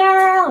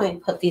printer. Let me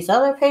put these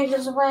other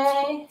pages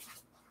away.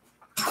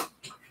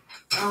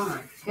 Oh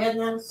my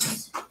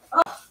goodness.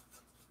 Oh.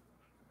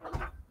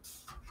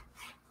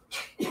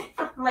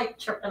 I'm like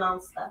tripping on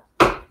stuff.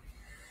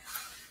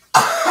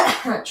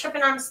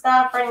 Tripping on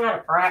stuff, running out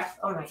of breath.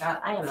 Oh my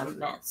god, I am a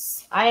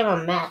mess. I am a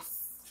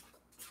mess.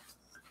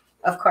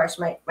 Of course,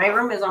 my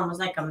room is almost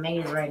like a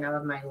maze right now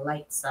with my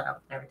lights set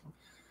up and everything.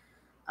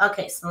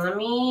 Okay, so let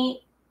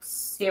me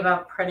see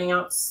about printing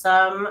out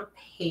some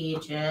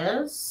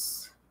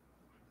pages.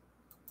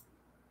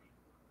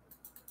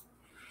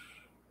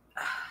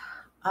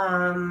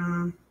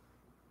 It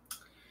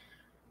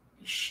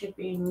should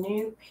be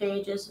new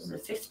pages. Is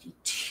it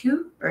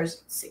 52 or is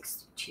it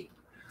 62?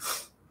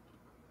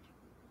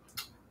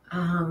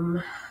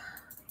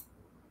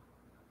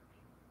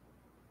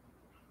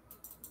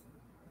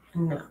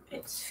 No,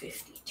 it's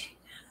 52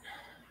 then.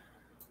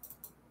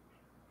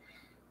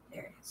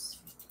 There it is,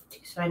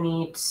 52. So I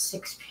need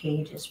 6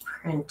 pages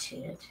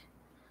printed.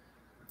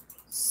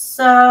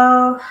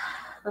 So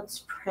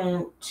let's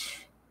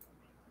print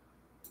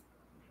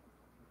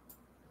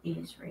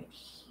these right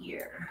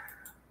here.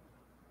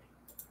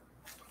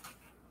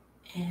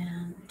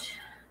 And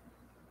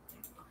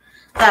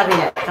that'll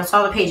be it. That's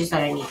all the pages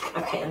that I need.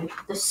 Okay, let me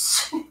put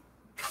this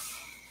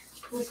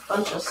There's a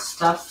bunch of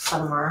stuff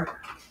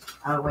somewhere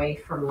away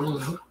from me.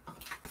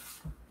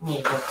 I need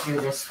to go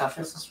through this stuff.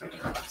 This is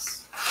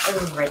ridiculous.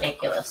 This is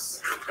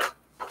ridiculous.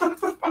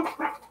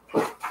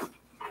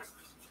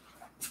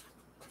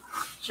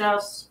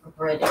 Just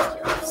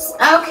ridiculous.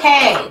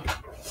 Okay.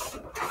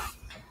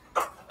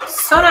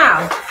 So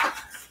now,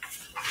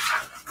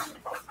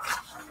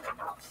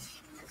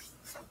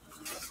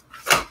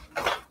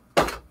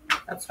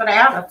 that's what I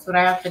have. That's what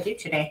I have to do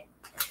today.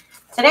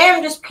 Today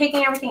I'm just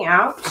picking everything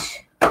out.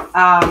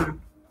 And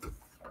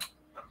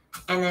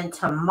then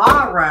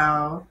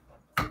tomorrow,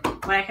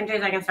 what I can do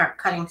is I can start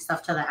cutting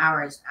stuff till the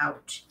hour is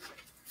out.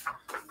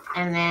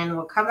 And then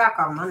we'll come back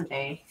on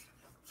Monday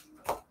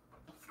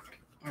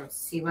and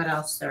see what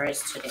else there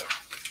is to do.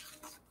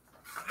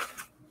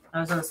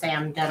 I was going to say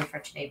I'm done for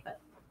today, but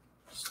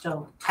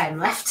still time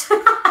left.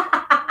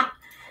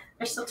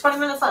 There's still 20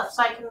 minutes left,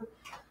 so I can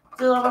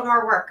do a little bit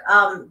more work.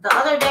 The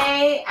other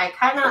day, I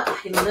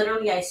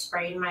literally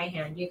sprayed my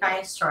hand, you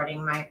guys,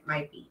 sorting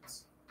my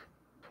beads.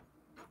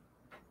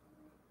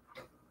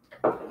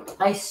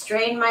 I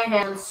strained my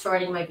hands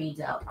sorting my beads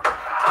out.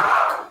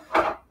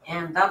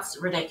 And that's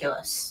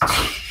ridiculous.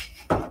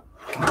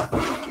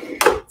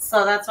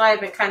 So that's why I've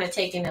been kind of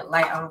taking it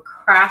light on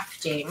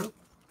crafting.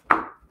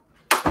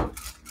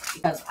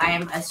 Because I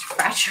am as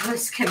fragile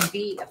as can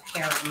be,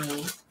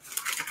 apparently.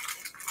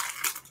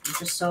 I'm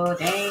just so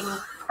dang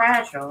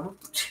fragile.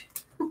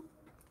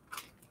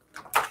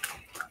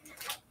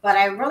 But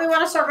I really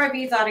want to sort my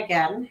beads out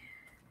again.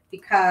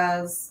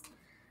 Because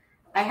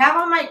I have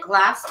all my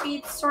glass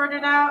beads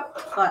sorted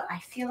out. But I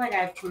feel like I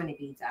have too many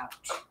beads out.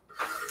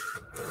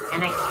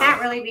 And I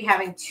can't really be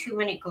having too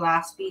many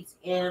glass beads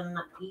in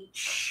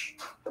each.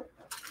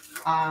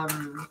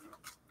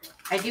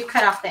 I do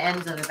cut off the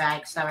ends of the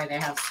bag so that way they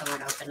have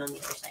somewhere open on the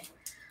other side.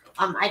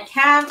 I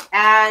can't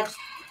add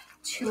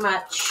too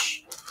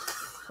much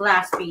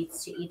glass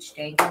beads to each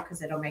dangle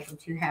because it'll make them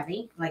too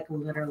heavy. Like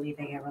literally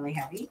they get really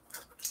heavy.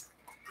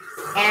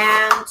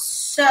 And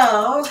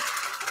so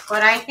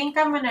what I think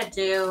I'm going to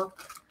do,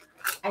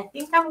 I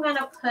think I'm going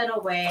to put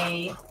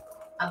away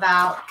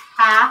about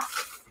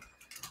half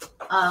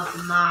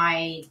of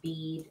my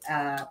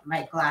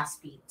my glass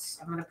beads.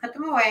 I'm going to put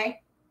them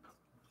away.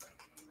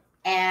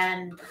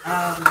 And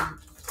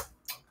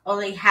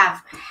only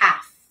have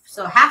half.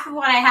 So half of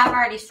what I have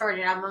already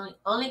sorted, I'm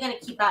only going to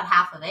keep out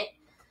half of it.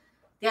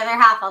 The other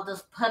half I'll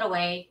just put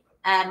away.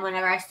 And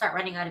whenever I start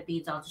running out of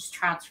beads, I'll just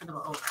transfer them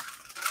over.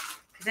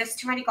 Because there's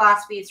too many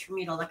glass beads for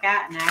me to look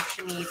at. And I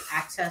actually need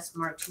access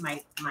more to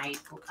my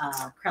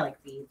acrylic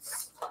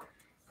beads.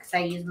 Because I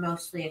use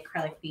mostly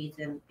acrylic beads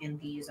in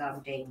these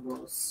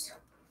dangles.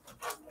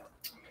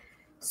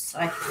 So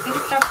I think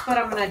that's what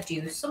I'm going to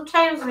do.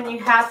 Sometimes when you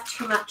have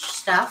too much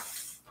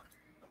stuff,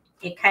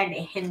 it kind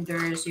of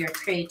hinders your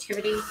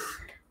creativity.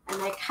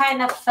 And I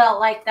kind of felt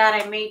like that.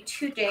 I made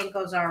 2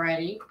 dangles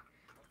already.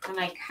 And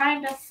I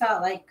kind of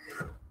felt like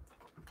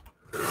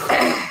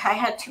I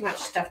had too much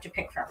stuff to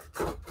pick from.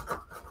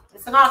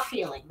 It's an odd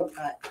feeling,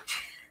 but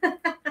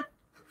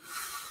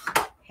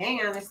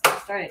hang on. This thing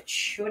started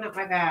chewing up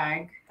my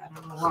bag. I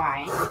don't know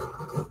why.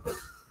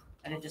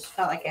 But it just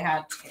felt like it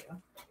had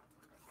to.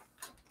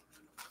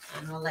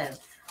 And we'll live.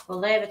 We'll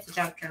live. It's a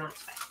junk journal.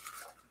 It's fine.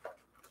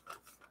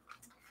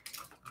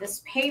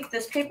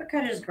 This paper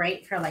cut is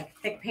great for like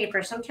thick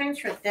paper. Sometimes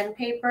for thin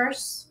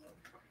papers,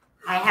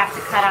 I have to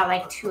cut out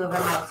like 2 of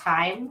them at a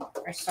time,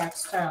 or it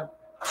starts to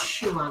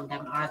chew on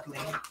them oddly.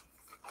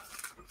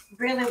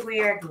 Really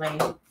weirdly.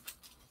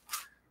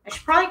 I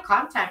should probably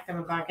contact them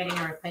about getting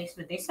a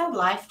replacement. They said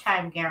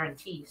lifetime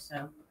guarantee,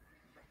 so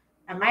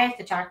I might have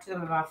to talk to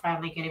them about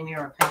finally getting me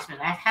a replacement.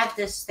 I've had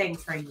this thing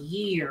for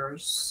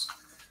years.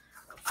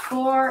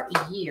 4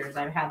 years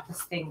I've had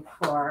this thing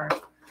for.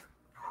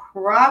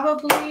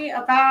 Probably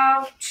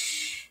about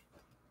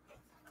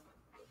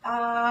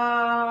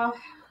I've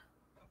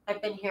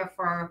been here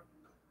for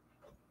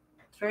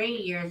 3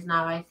 years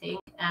now, I think,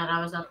 and I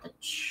was at the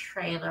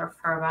trailer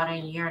for about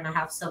 1.5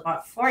 years, so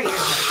about 4 years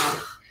I've had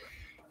it.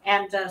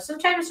 And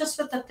sometimes just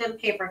with the thin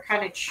paper,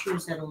 kind of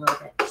chews it a little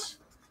bit,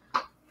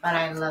 but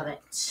I love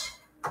it.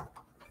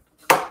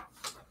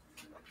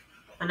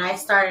 When I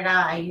started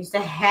out, I used a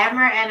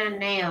hammer and a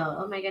nail.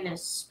 Oh my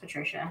goodness,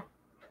 Patricia.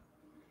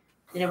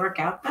 Did it work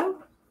out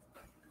though?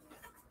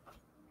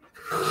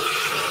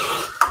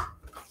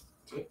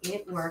 Did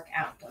it work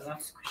out though?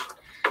 That's the question.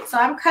 So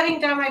I'm cutting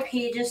down my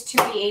pages to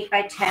be 8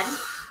 by 10.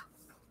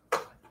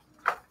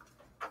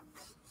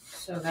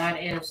 So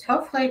that is,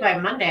 hopefully by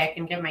Monday I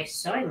can get my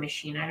sewing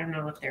machine. I don't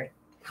know what they're...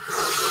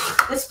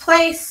 This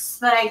place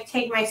that I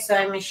take my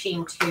sewing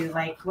machine to,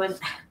 like when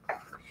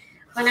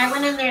I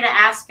went in there to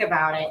ask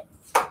about it,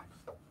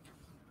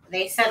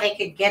 they said they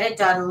could get it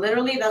done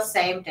literally the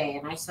same day.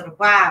 And I said,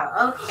 wow,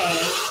 okay.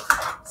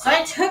 So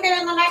I took it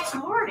in the next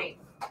morning.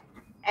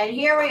 And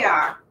here we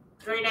are,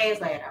 3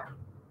 days later.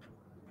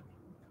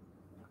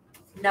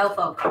 No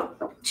phone call.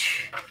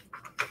 If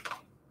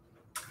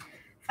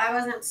I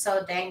wasn't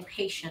so dang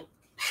patient,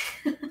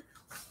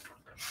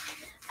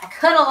 I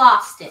could have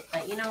lost it.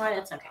 But you know what?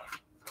 It's okay.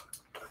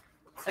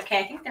 It's okay.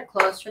 I think they're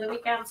closed for the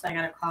weekend, so I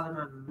gotta call them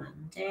on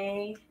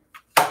Monday.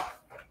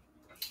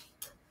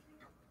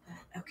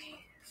 Okay,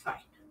 fine.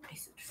 I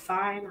said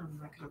fine. I'm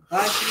not gonna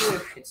bug you.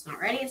 If it's not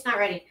ready, it's not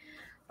ready.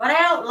 What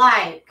I don't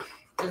like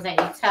is that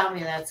you tell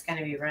me that it's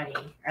gonna be ready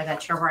or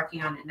that you're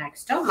working on it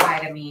next. Don't lie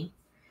to me.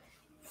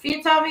 If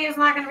you tell me it's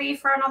not gonna be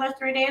for another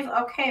 3 days,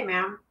 okay,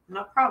 ma'am.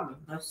 No problem.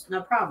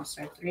 No problem,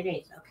 sir. 3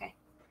 days, okay.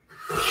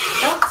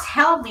 Don't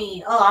tell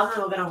me, oh, I'm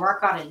going to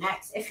work on it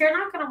next. If you're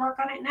not going to work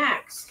on it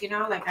next, you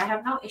know, like I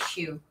have no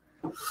issue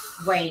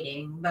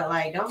waiting, but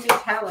like don't be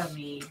telling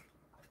me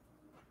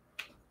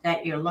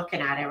that you're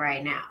looking at it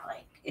right now.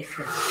 Like if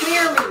you're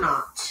clearly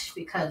not,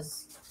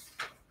 because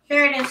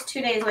here it is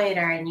 2 days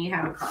later and you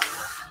haven't called me.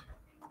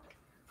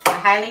 I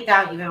highly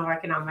doubt you've been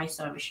working on my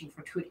sewing machine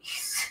for 2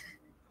 days.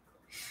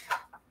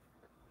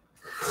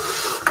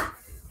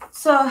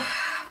 So,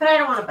 but I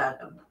don't want to bug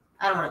them.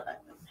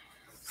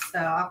 So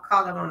I'll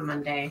call them on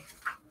Monday.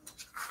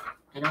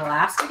 And I'll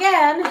ask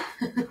again.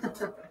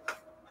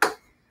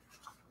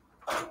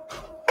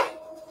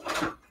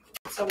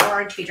 It's a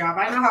warranty job.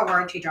 I know how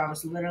warranty job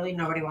is. Literally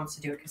nobody wants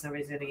to do it because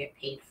nobody's going to get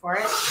paid for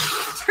it.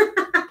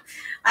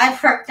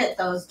 I've worked at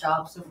those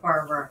jobs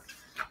before where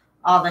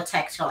all the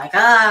techs are like,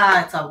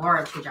 it's a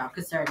warranty job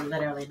because they're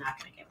literally not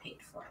going to get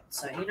paid for it.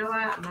 So you know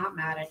what? I'm not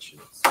mad at you.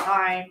 It's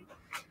fine.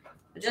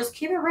 But just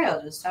keep it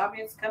real. Just tell me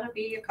it's going to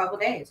be a couple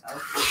days. Okay.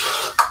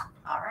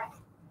 All right.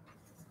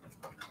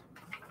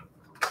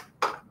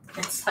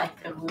 It's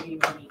like the movie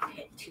when you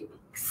hit 2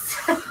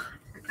 weeks.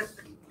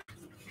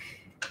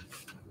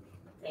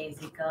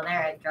 Daisy, go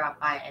there and drop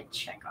by and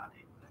check on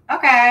it.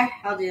 Okay,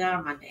 I'll do that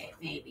on Monday.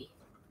 Maybe.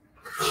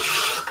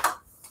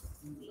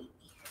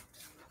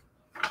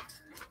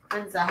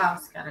 When's the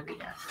house gonna be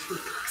done? 2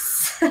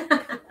 weeks.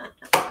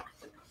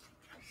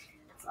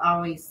 It's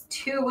always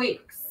 2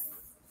 weeks.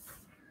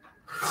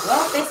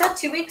 Well, if they said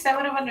 2 weeks, I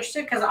would have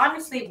understood. Because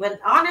honestly,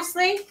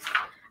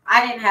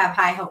 I didn't have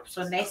high hopes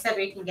when they said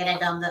we can get it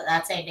done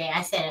that same day.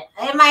 I said it.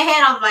 In my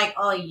head, I'm like,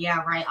 oh,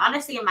 yeah, right.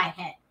 Honestly, in my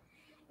head,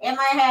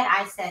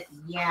 I said,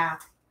 yeah,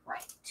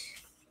 right.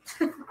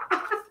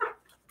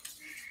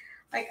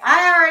 Like,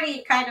 I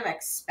already kind of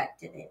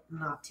expected it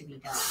not to be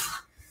done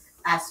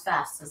as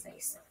fast as they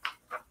said.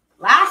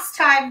 Last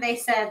time they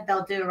said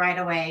they'll do it right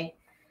away.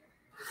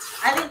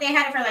 I think they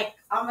had it for like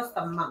almost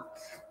a month.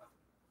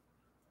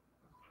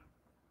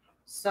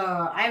 So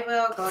I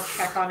will go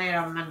check on it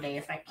on Monday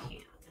if I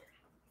can.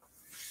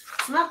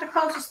 It's not the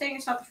closest thing,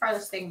 it's not the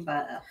farthest thing,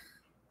 but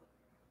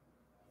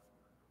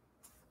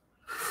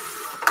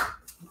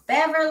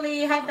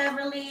Beverly, hi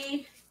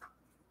Beverly.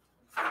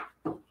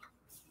 I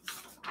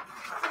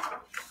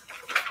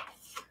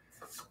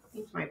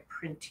think my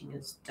printing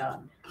is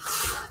done.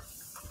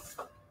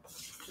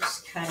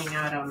 Just cutting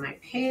out on my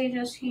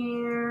pages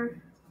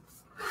here.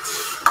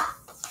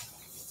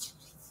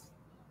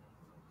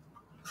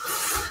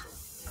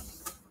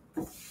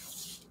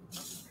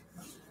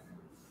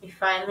 We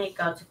finally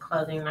go to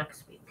closing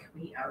next week.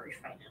 We are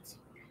refinancing.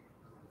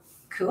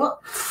 Cool.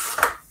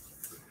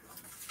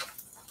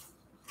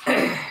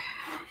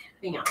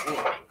 Hang on, I need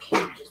my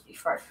pages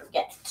before I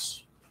forget.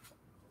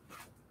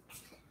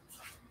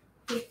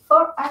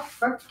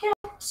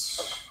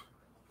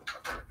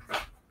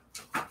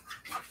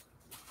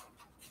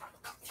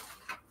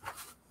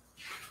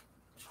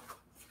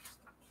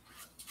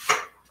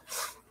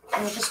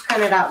 I just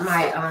printed out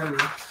my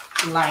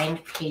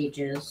lined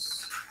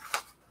pages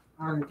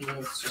on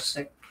these just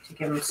to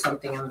give them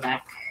something on the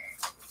back.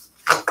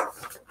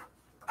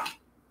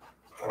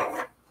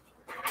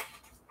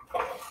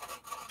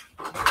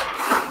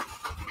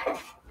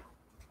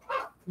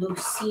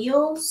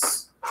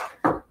 Lucille's,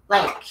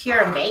 like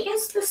here in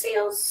Vegas,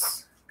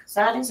 Lucille's, because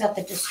that is at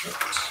the district.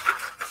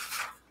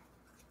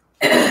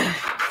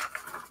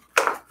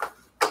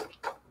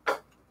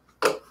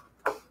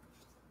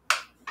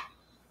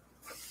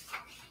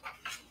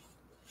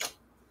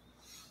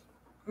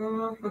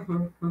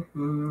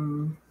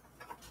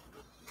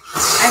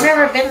 I've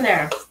never been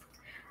there.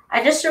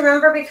 I just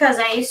remember because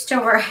I used to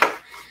work,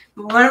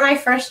 one of my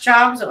first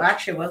jobs, well,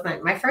 actually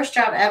wasn't my first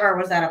job ever,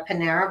 was at a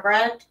Panera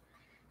Bread.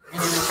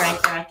 And it was right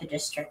there at the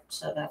district.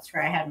 So that's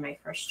where I had my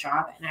first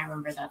job. And I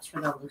remember that's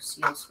where the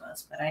Lucille's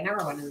was. But I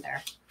never went in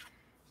there.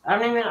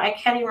 I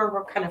can't even remember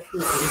what kind of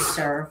food they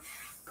serve.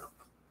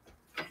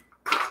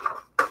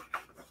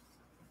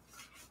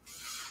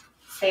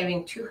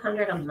 Saving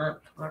 $200 a month.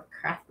 More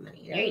craft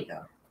money. There you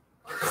go.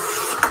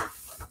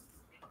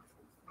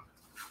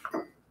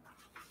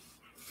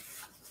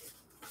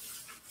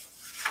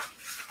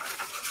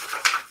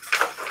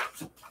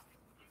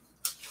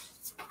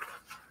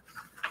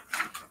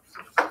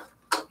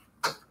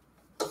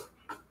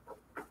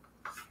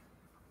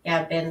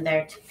 Yeah, I've been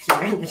there to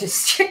here in the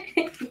district.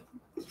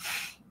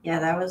 Yeah,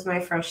 that was my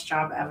first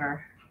job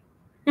ever.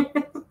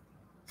 That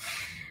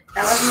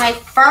was my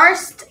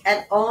first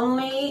and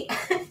only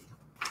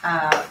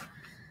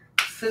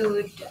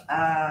food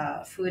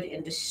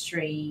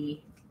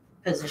industry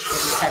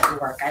position type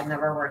of work. I've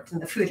never worked in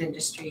the food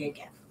industry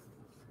again.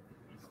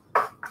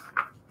 I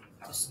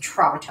was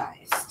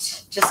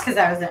traumatized just because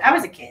I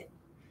was a kid.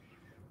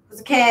 was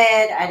a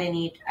kid, I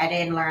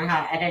didn't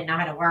know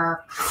how to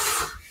work.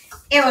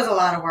 It was a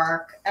lot of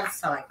work, and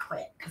so I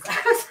quit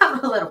because I'm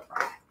a little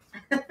brat.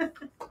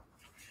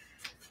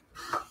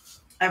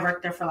 I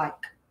worked there for like,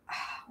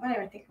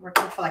 whatever, I think I worked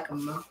there for like a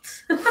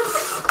month. I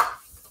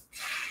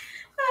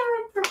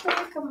worked there for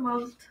like a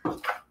month.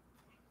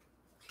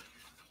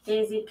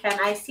 Daisy, can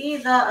I see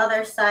the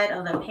other side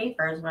of the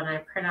papers when I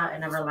print out? It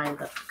never lines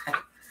up. Okay.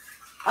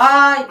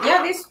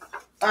 Yeah,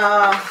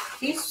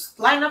 these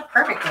line up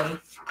perfectly.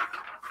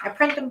 I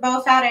print them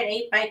both out at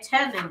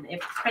 8x10, and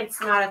it prints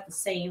them out at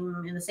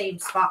in the same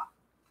spot,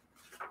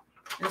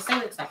 in the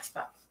same exact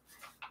spot.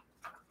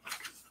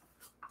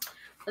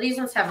 Well, these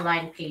ones have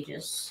lined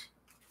pages,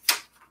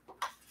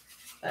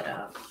 but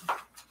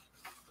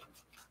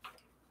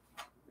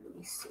let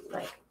me see,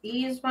 like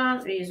these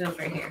ones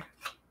right here.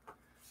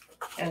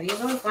 Yeah, these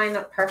ones line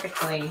up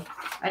perfectly.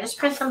 I just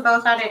print them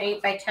both out at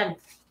 8x10.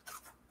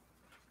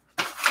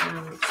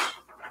 And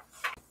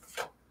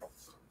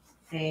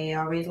they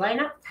always line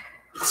up.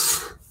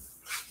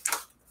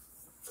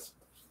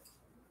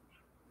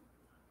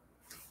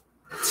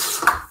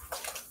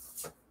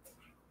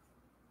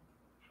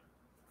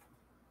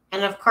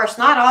 And of course,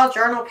 not all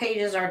journal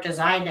pages are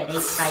designed at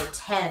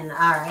 8x10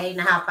 or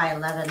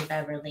 8.5x11,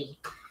 Beverly.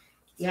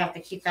 You have to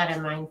keep that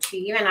in mind too.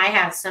 Even I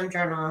have some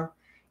journal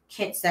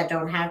kits that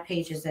don't have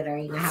pages that are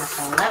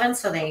 8.5x11,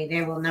 so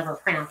they will never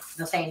print out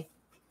the same.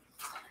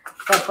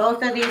 But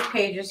both of these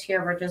pages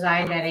here were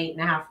designed at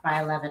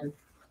 8.5x11.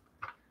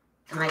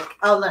 And like,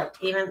 oh look,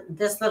 even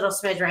this little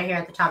smidge right here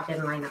at the top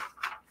didn't line up.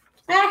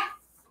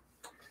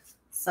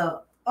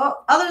 So,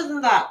 other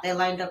than that, they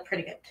lined up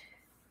pretty good.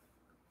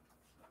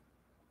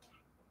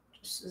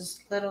 Just this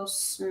little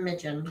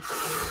smidgen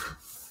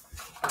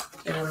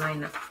didn't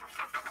line up.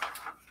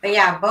 But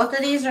yeah, both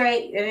of these are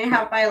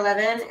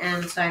 8.5x11,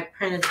 and so I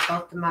printed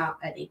both of them out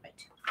at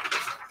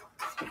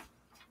 8x10.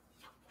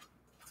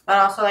 But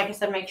also, like I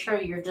said, make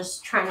sure you're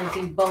just trying to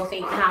do both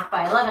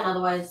 8.5x11,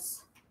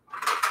 otherwise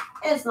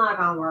it's not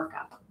going to work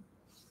out.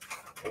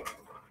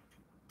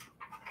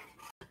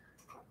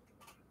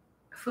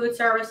 Food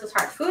service is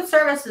hard. Food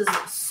service is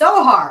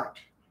so hard.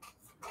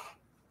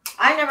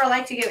 I never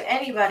like to give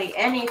anybody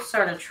any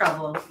sort of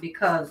trouble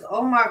because,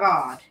 oh my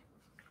God.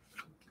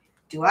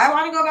 Do I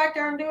want to go back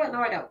there and do it?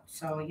 No, I don't.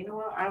 So you know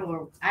what? I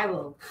will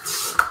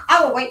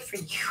wait for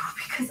you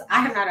because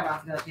I am not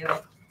about to go do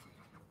it.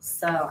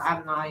 So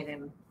I'm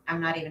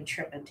not even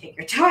tripping. Take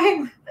your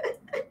time.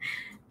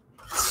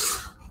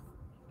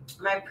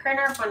 My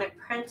printer, when it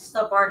prints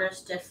the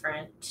borders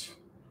different.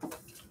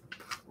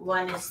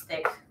 One is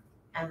thick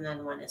and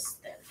then one is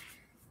thin.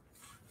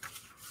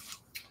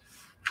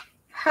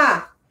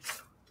 Huh.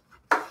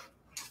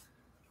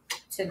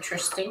 It's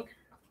interesting.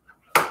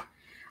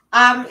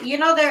 You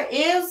know,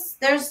 there's,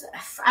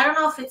 I don't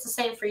know if it's the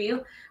same for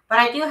you, but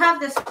I do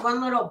have this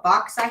one little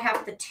box I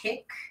have to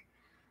tick.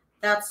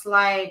 That's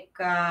like,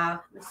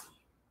 let's see.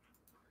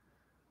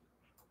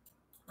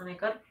 When I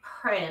go to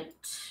print,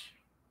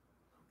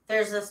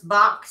 there's this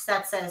box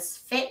that says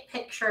fit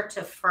picture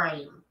to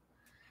frame.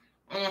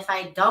 And if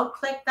I don't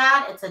click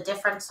that, it's a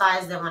different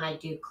size than when I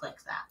do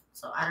click that.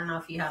 So I don't know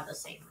if you have the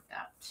same with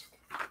that.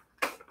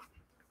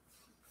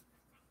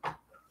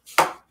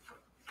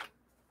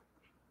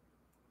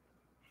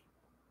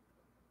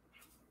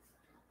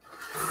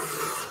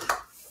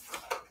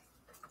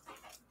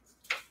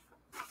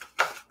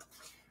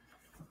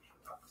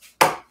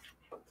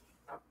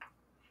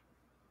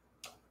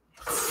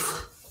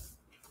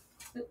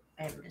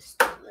 I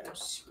missed a little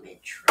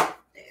smidge right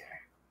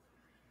there.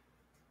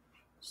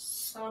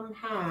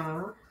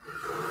 Somehow,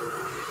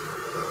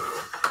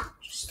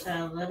 just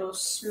a little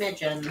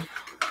smidgen.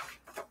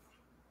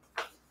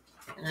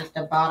 And at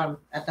the bottom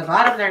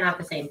they're not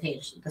the same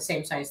page, the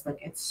same size. Look,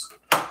 it's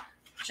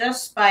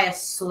just by a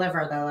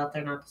sliver though that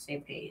they're not the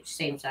same page,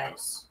 same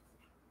size.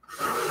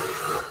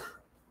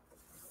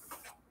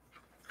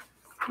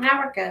 Now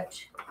we're good.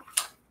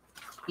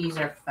 These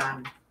are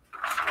fun.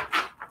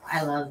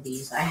 I love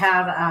these. I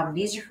have,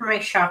 these are for my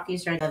shop.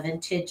 These are the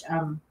vintage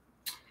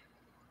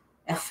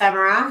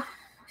ephemera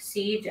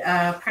seed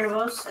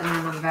printables. And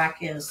then on the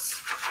back is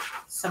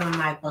some of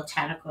my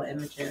botanical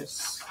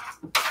images.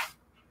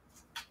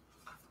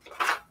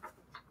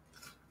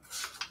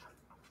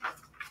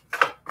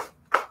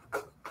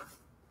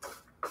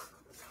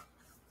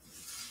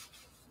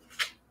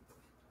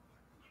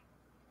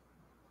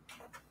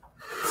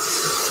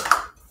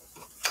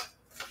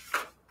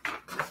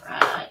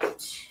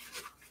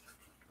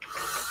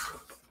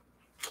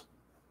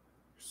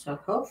 So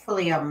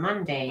hopefully on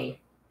Monday,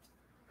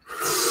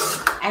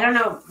 I don't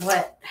know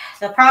what,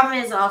 the problem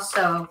is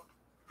also,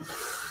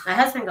 my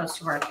husband goes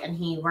to work and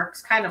he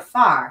works kind of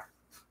far.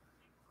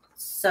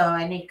 So,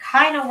 and he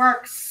kind of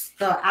works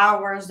the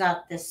hours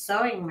that this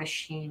sewing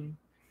machine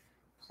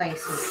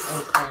place is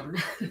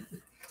open.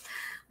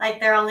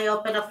 Like they're only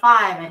open to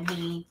 5 and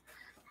he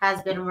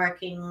has been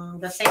working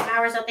the same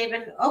hours that they've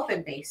been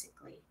open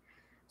basically.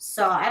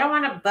 So I don't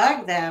want to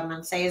bug them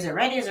and say, is it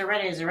ready? Is it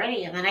ready? Is it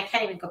ready? And then I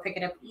can't even go pick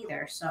it up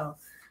either. So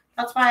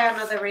That's why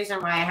another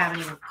reason why I haven't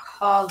even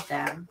called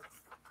them.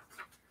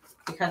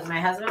 Because my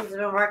husband's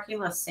been working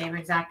the same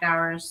exact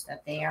hours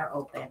that they are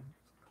open.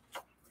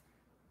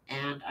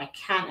 And I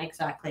can't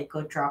exactly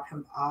go drop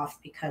him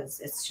off because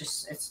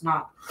he's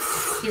not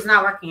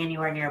working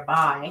anywhere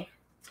nearby.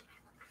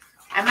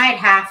 I might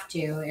have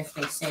to if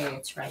they say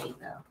it's ready,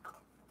 though.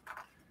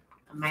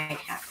 I might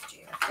have to.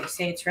 If they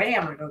say it's ready,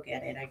 I'm going to go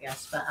get it, I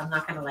guess. But I'm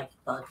not going to, like,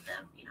 bug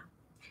them, you know.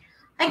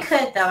 I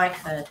could, though. I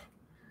could.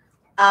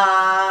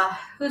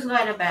 Who's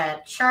going to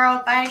bed?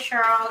 Cheryl. Bye,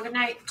 Cheryl. Good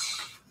night.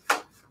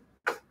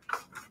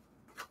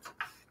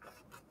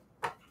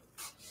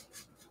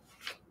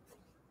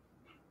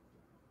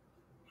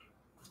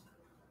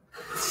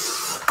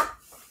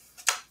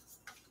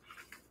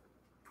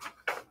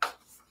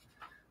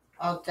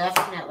 I'll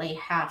definitely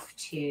have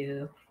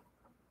to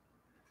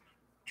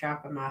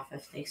drop them off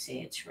if they say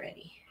it's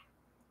ready.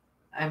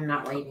 I'm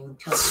not waiting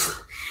until...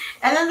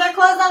 And then they're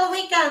closed on the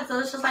weekend, so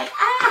it's just like,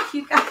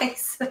 you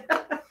guys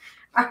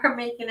are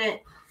making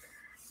it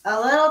a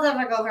little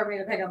difficult for me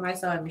to pick up my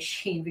sewing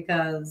machine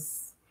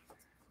because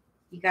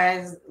you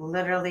guys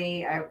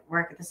literally, I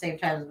work at the same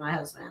time as my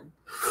husband.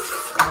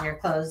 And you're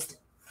closed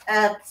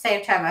at the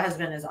same time my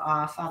husband is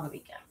off on the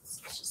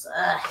weekends. It's just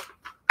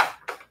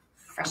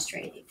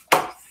frustrating.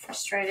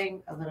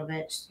 Frustrating a little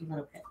bit, just a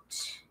little bit.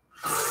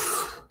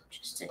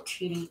 Just a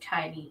teeny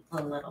tiny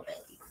little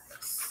bit, you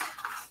guys.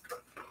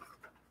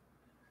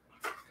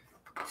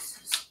 This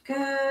is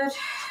good.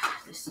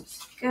 This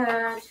is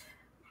good.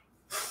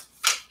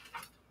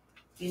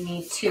 You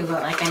need two,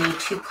 but like I need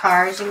 2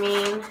 cars, you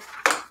mean?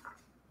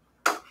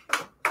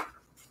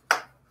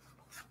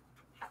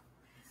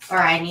 Or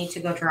I need to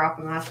go drop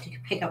them off to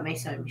pick up my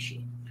sewing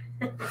machine.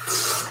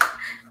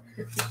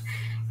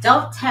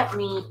 Don't tempt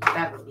me,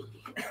 Beverly.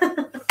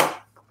 Let's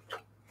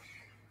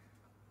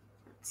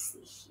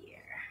see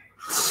here.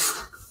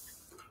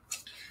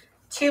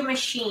 2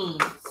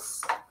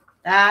 machines.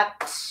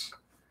 That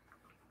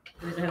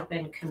would have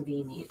been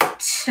convenient.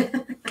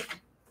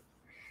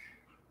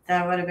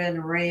 That would have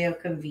been real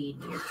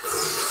convenient.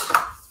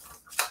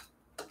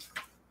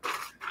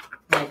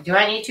 Like, do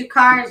I need 2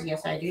 cars?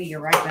 Yes, I do.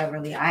 You're right,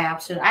 Beverly. I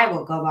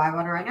will go buy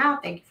one right now.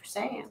 Thank you for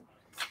saying.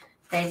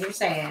 Thank you for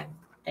saying.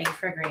 Thank you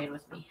for agreeing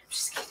with me. I'm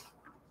just kidding.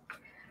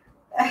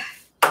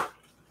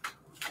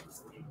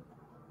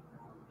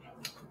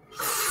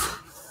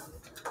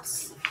 Let's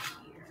see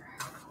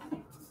here.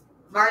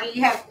 Marty,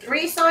 you have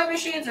 3 sewing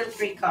machines or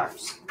 3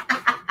 cars?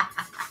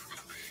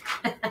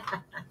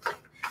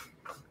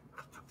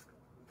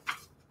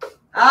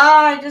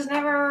 I just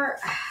never,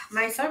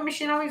 my sewing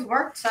machine always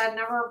worked, so I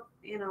never,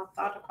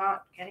 thought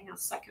about getting a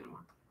second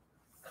one.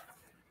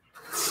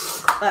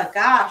 But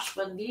gosh,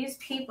 when these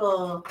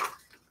people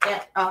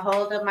get a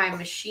hold of my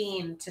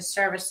machine to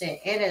service it,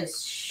 it is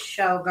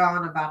so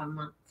gone about a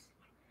month.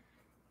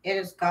 It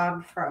is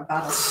gone for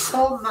about a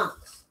full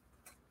month.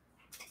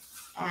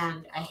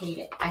 And I hate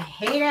it. I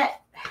hate it.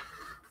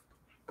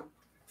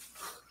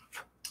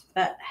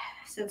 But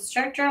since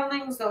junk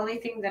journaling is the only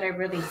thing that I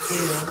really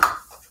do,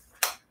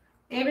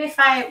 maybe if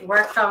I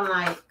worked on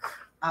like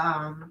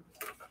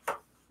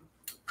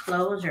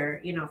clothes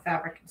or,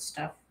 fabric and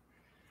stuff,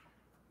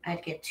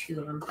 I'd get 2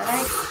 of them, but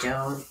I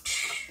don't.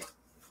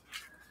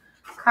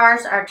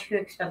 Cars are too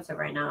expensive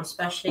right now,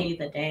 especially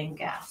the dang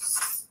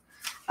gas.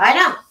 I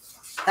know.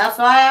 That's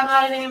why I'm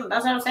not even,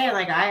 that's what I'm saying.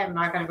 Like, I am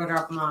not going to go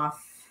drop them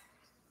off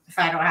if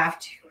I don't have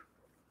to.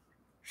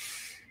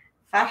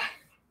 But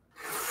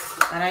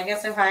I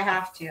guess if I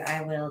have to,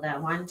 I will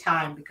that one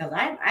time because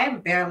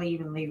I'm barely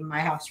even leaving my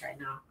house right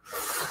now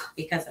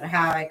because of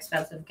how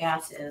expensive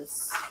gas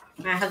is.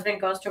 My husband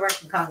goes to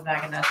work and comes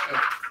back and that's it.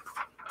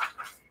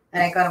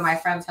 And I go to my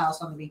friend's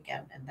house on the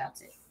weekend and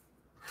that's it.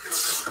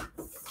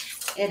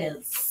 It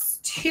is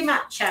too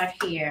much out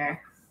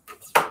here.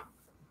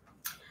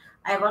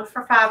 I have one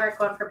for fabric,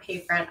 one for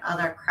paper, and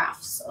other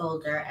crafts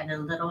older, and a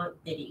little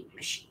bitty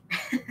machine.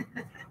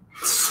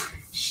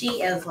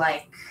 She is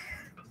like,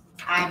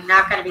 I'm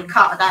not going to be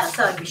caught without a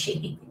sewing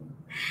machine.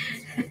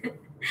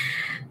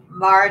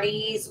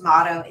 Marty's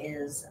motto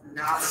is,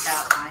 not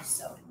without my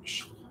sewing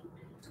machine.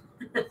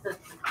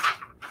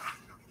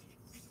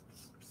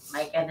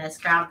 My goodness,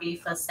 ground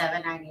beef was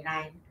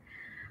 $7.99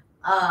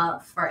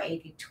 for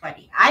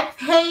 80/20. I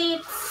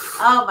paid,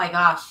 oh my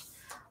gosh.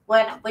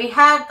 When we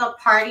had the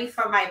party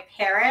for my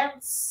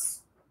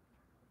parents,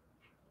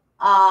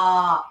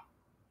 the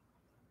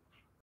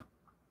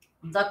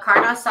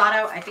carne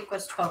asada, I think,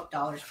 was $12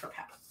 per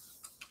pound.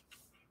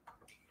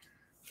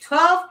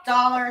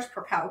 $12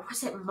 per pound.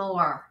 Was it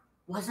more?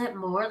 Was it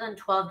more than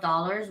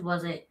 $12?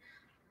 Was it?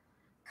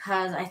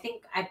 Because I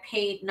think I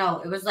paid, no,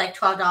 it was like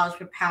 $12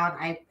 per pound.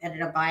 I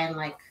ended up buying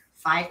like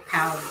 5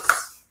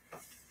 pounds.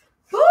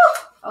 Woo!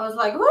 I was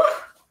like, woo!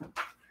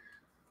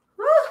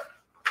 Woo!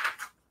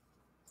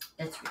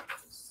 It's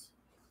ridiculous.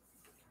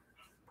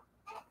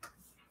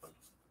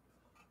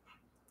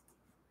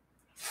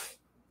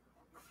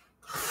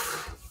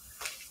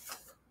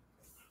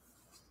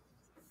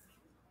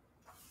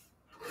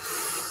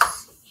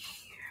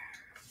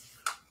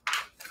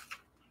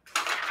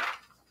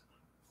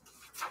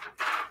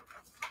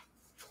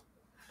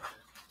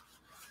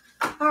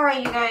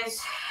 right, you guys.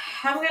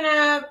 I'm going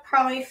to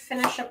probably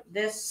finish up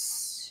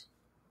this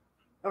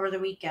over the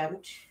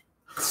weekend.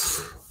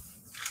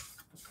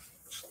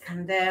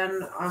 And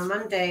then on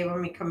Monday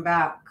when we come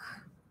back,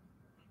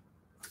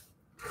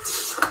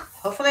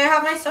 hopefully I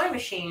have my sewing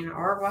machine,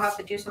 or we'll have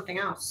to do something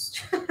else.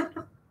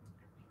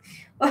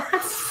 We'll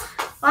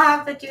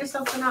have to do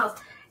something else.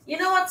 You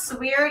know what's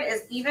weird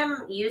is even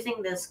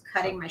using this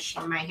cutting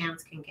machine, my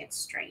hands can get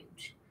strained.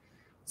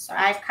 So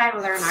I've kind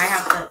of learned I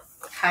have to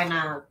kind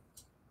of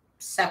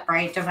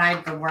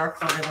divide the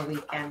work over the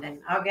weekend, and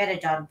I'll get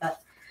it done.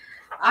 But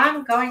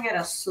I'm going at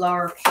a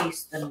slower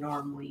pace than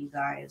normal, you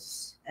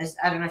guys. As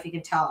I don't know if you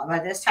can tell,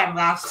 but this time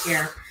last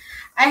year,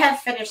 I had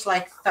finished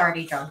like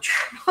 30 junk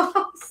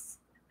journals.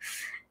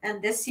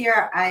 And this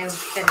year, I've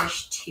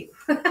finished 2.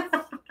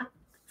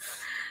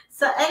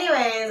 So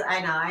anyways,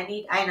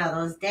 I know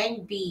those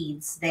dang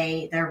beads,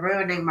 they're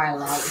ruining my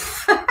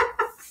life.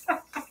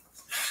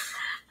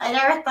 I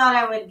never thought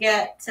I would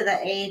get to the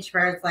age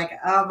where it's like,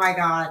 oh my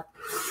God,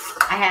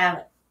 I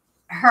have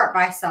hurt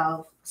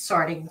myself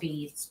sorting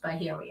beads, but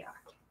here we are.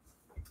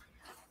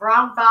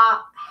 Ron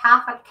bought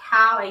half a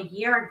cow a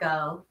year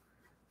ago,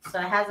 so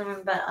it hasn't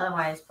been better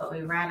otherwise, but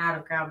we ran out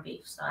of ground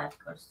beef, so I have to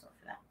go to the store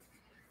for that.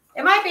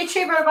 It might be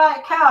cheaper to buy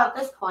a cow at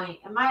this point.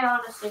 It might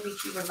honestly be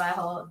cheaper to buy a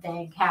whole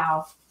dang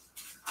cow.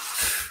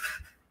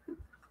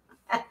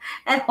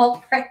 At whole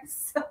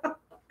price.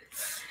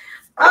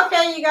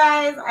 Okay, you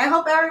guys. I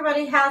hope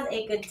everybody has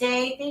a good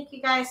day. Thank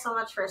you guys so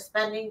much for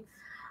spending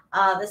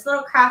this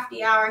little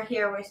crafty hour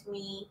here with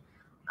me.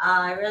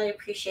 I really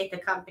appreciate the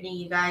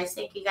company, you guys.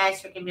 Thank you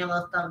guys for giving me a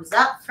little thumbs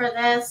up for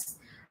this.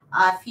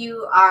 If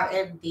you are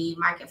in the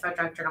market for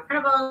junk journal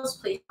printables,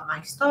 please come to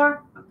my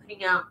store. I'm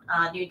putting out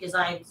new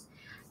designs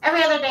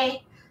every other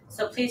day,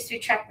 so please do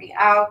check me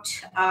out.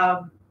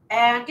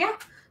 And yeah,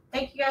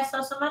 thank you guys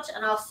so much,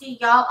 and I'll see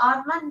y'all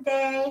on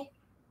Monday.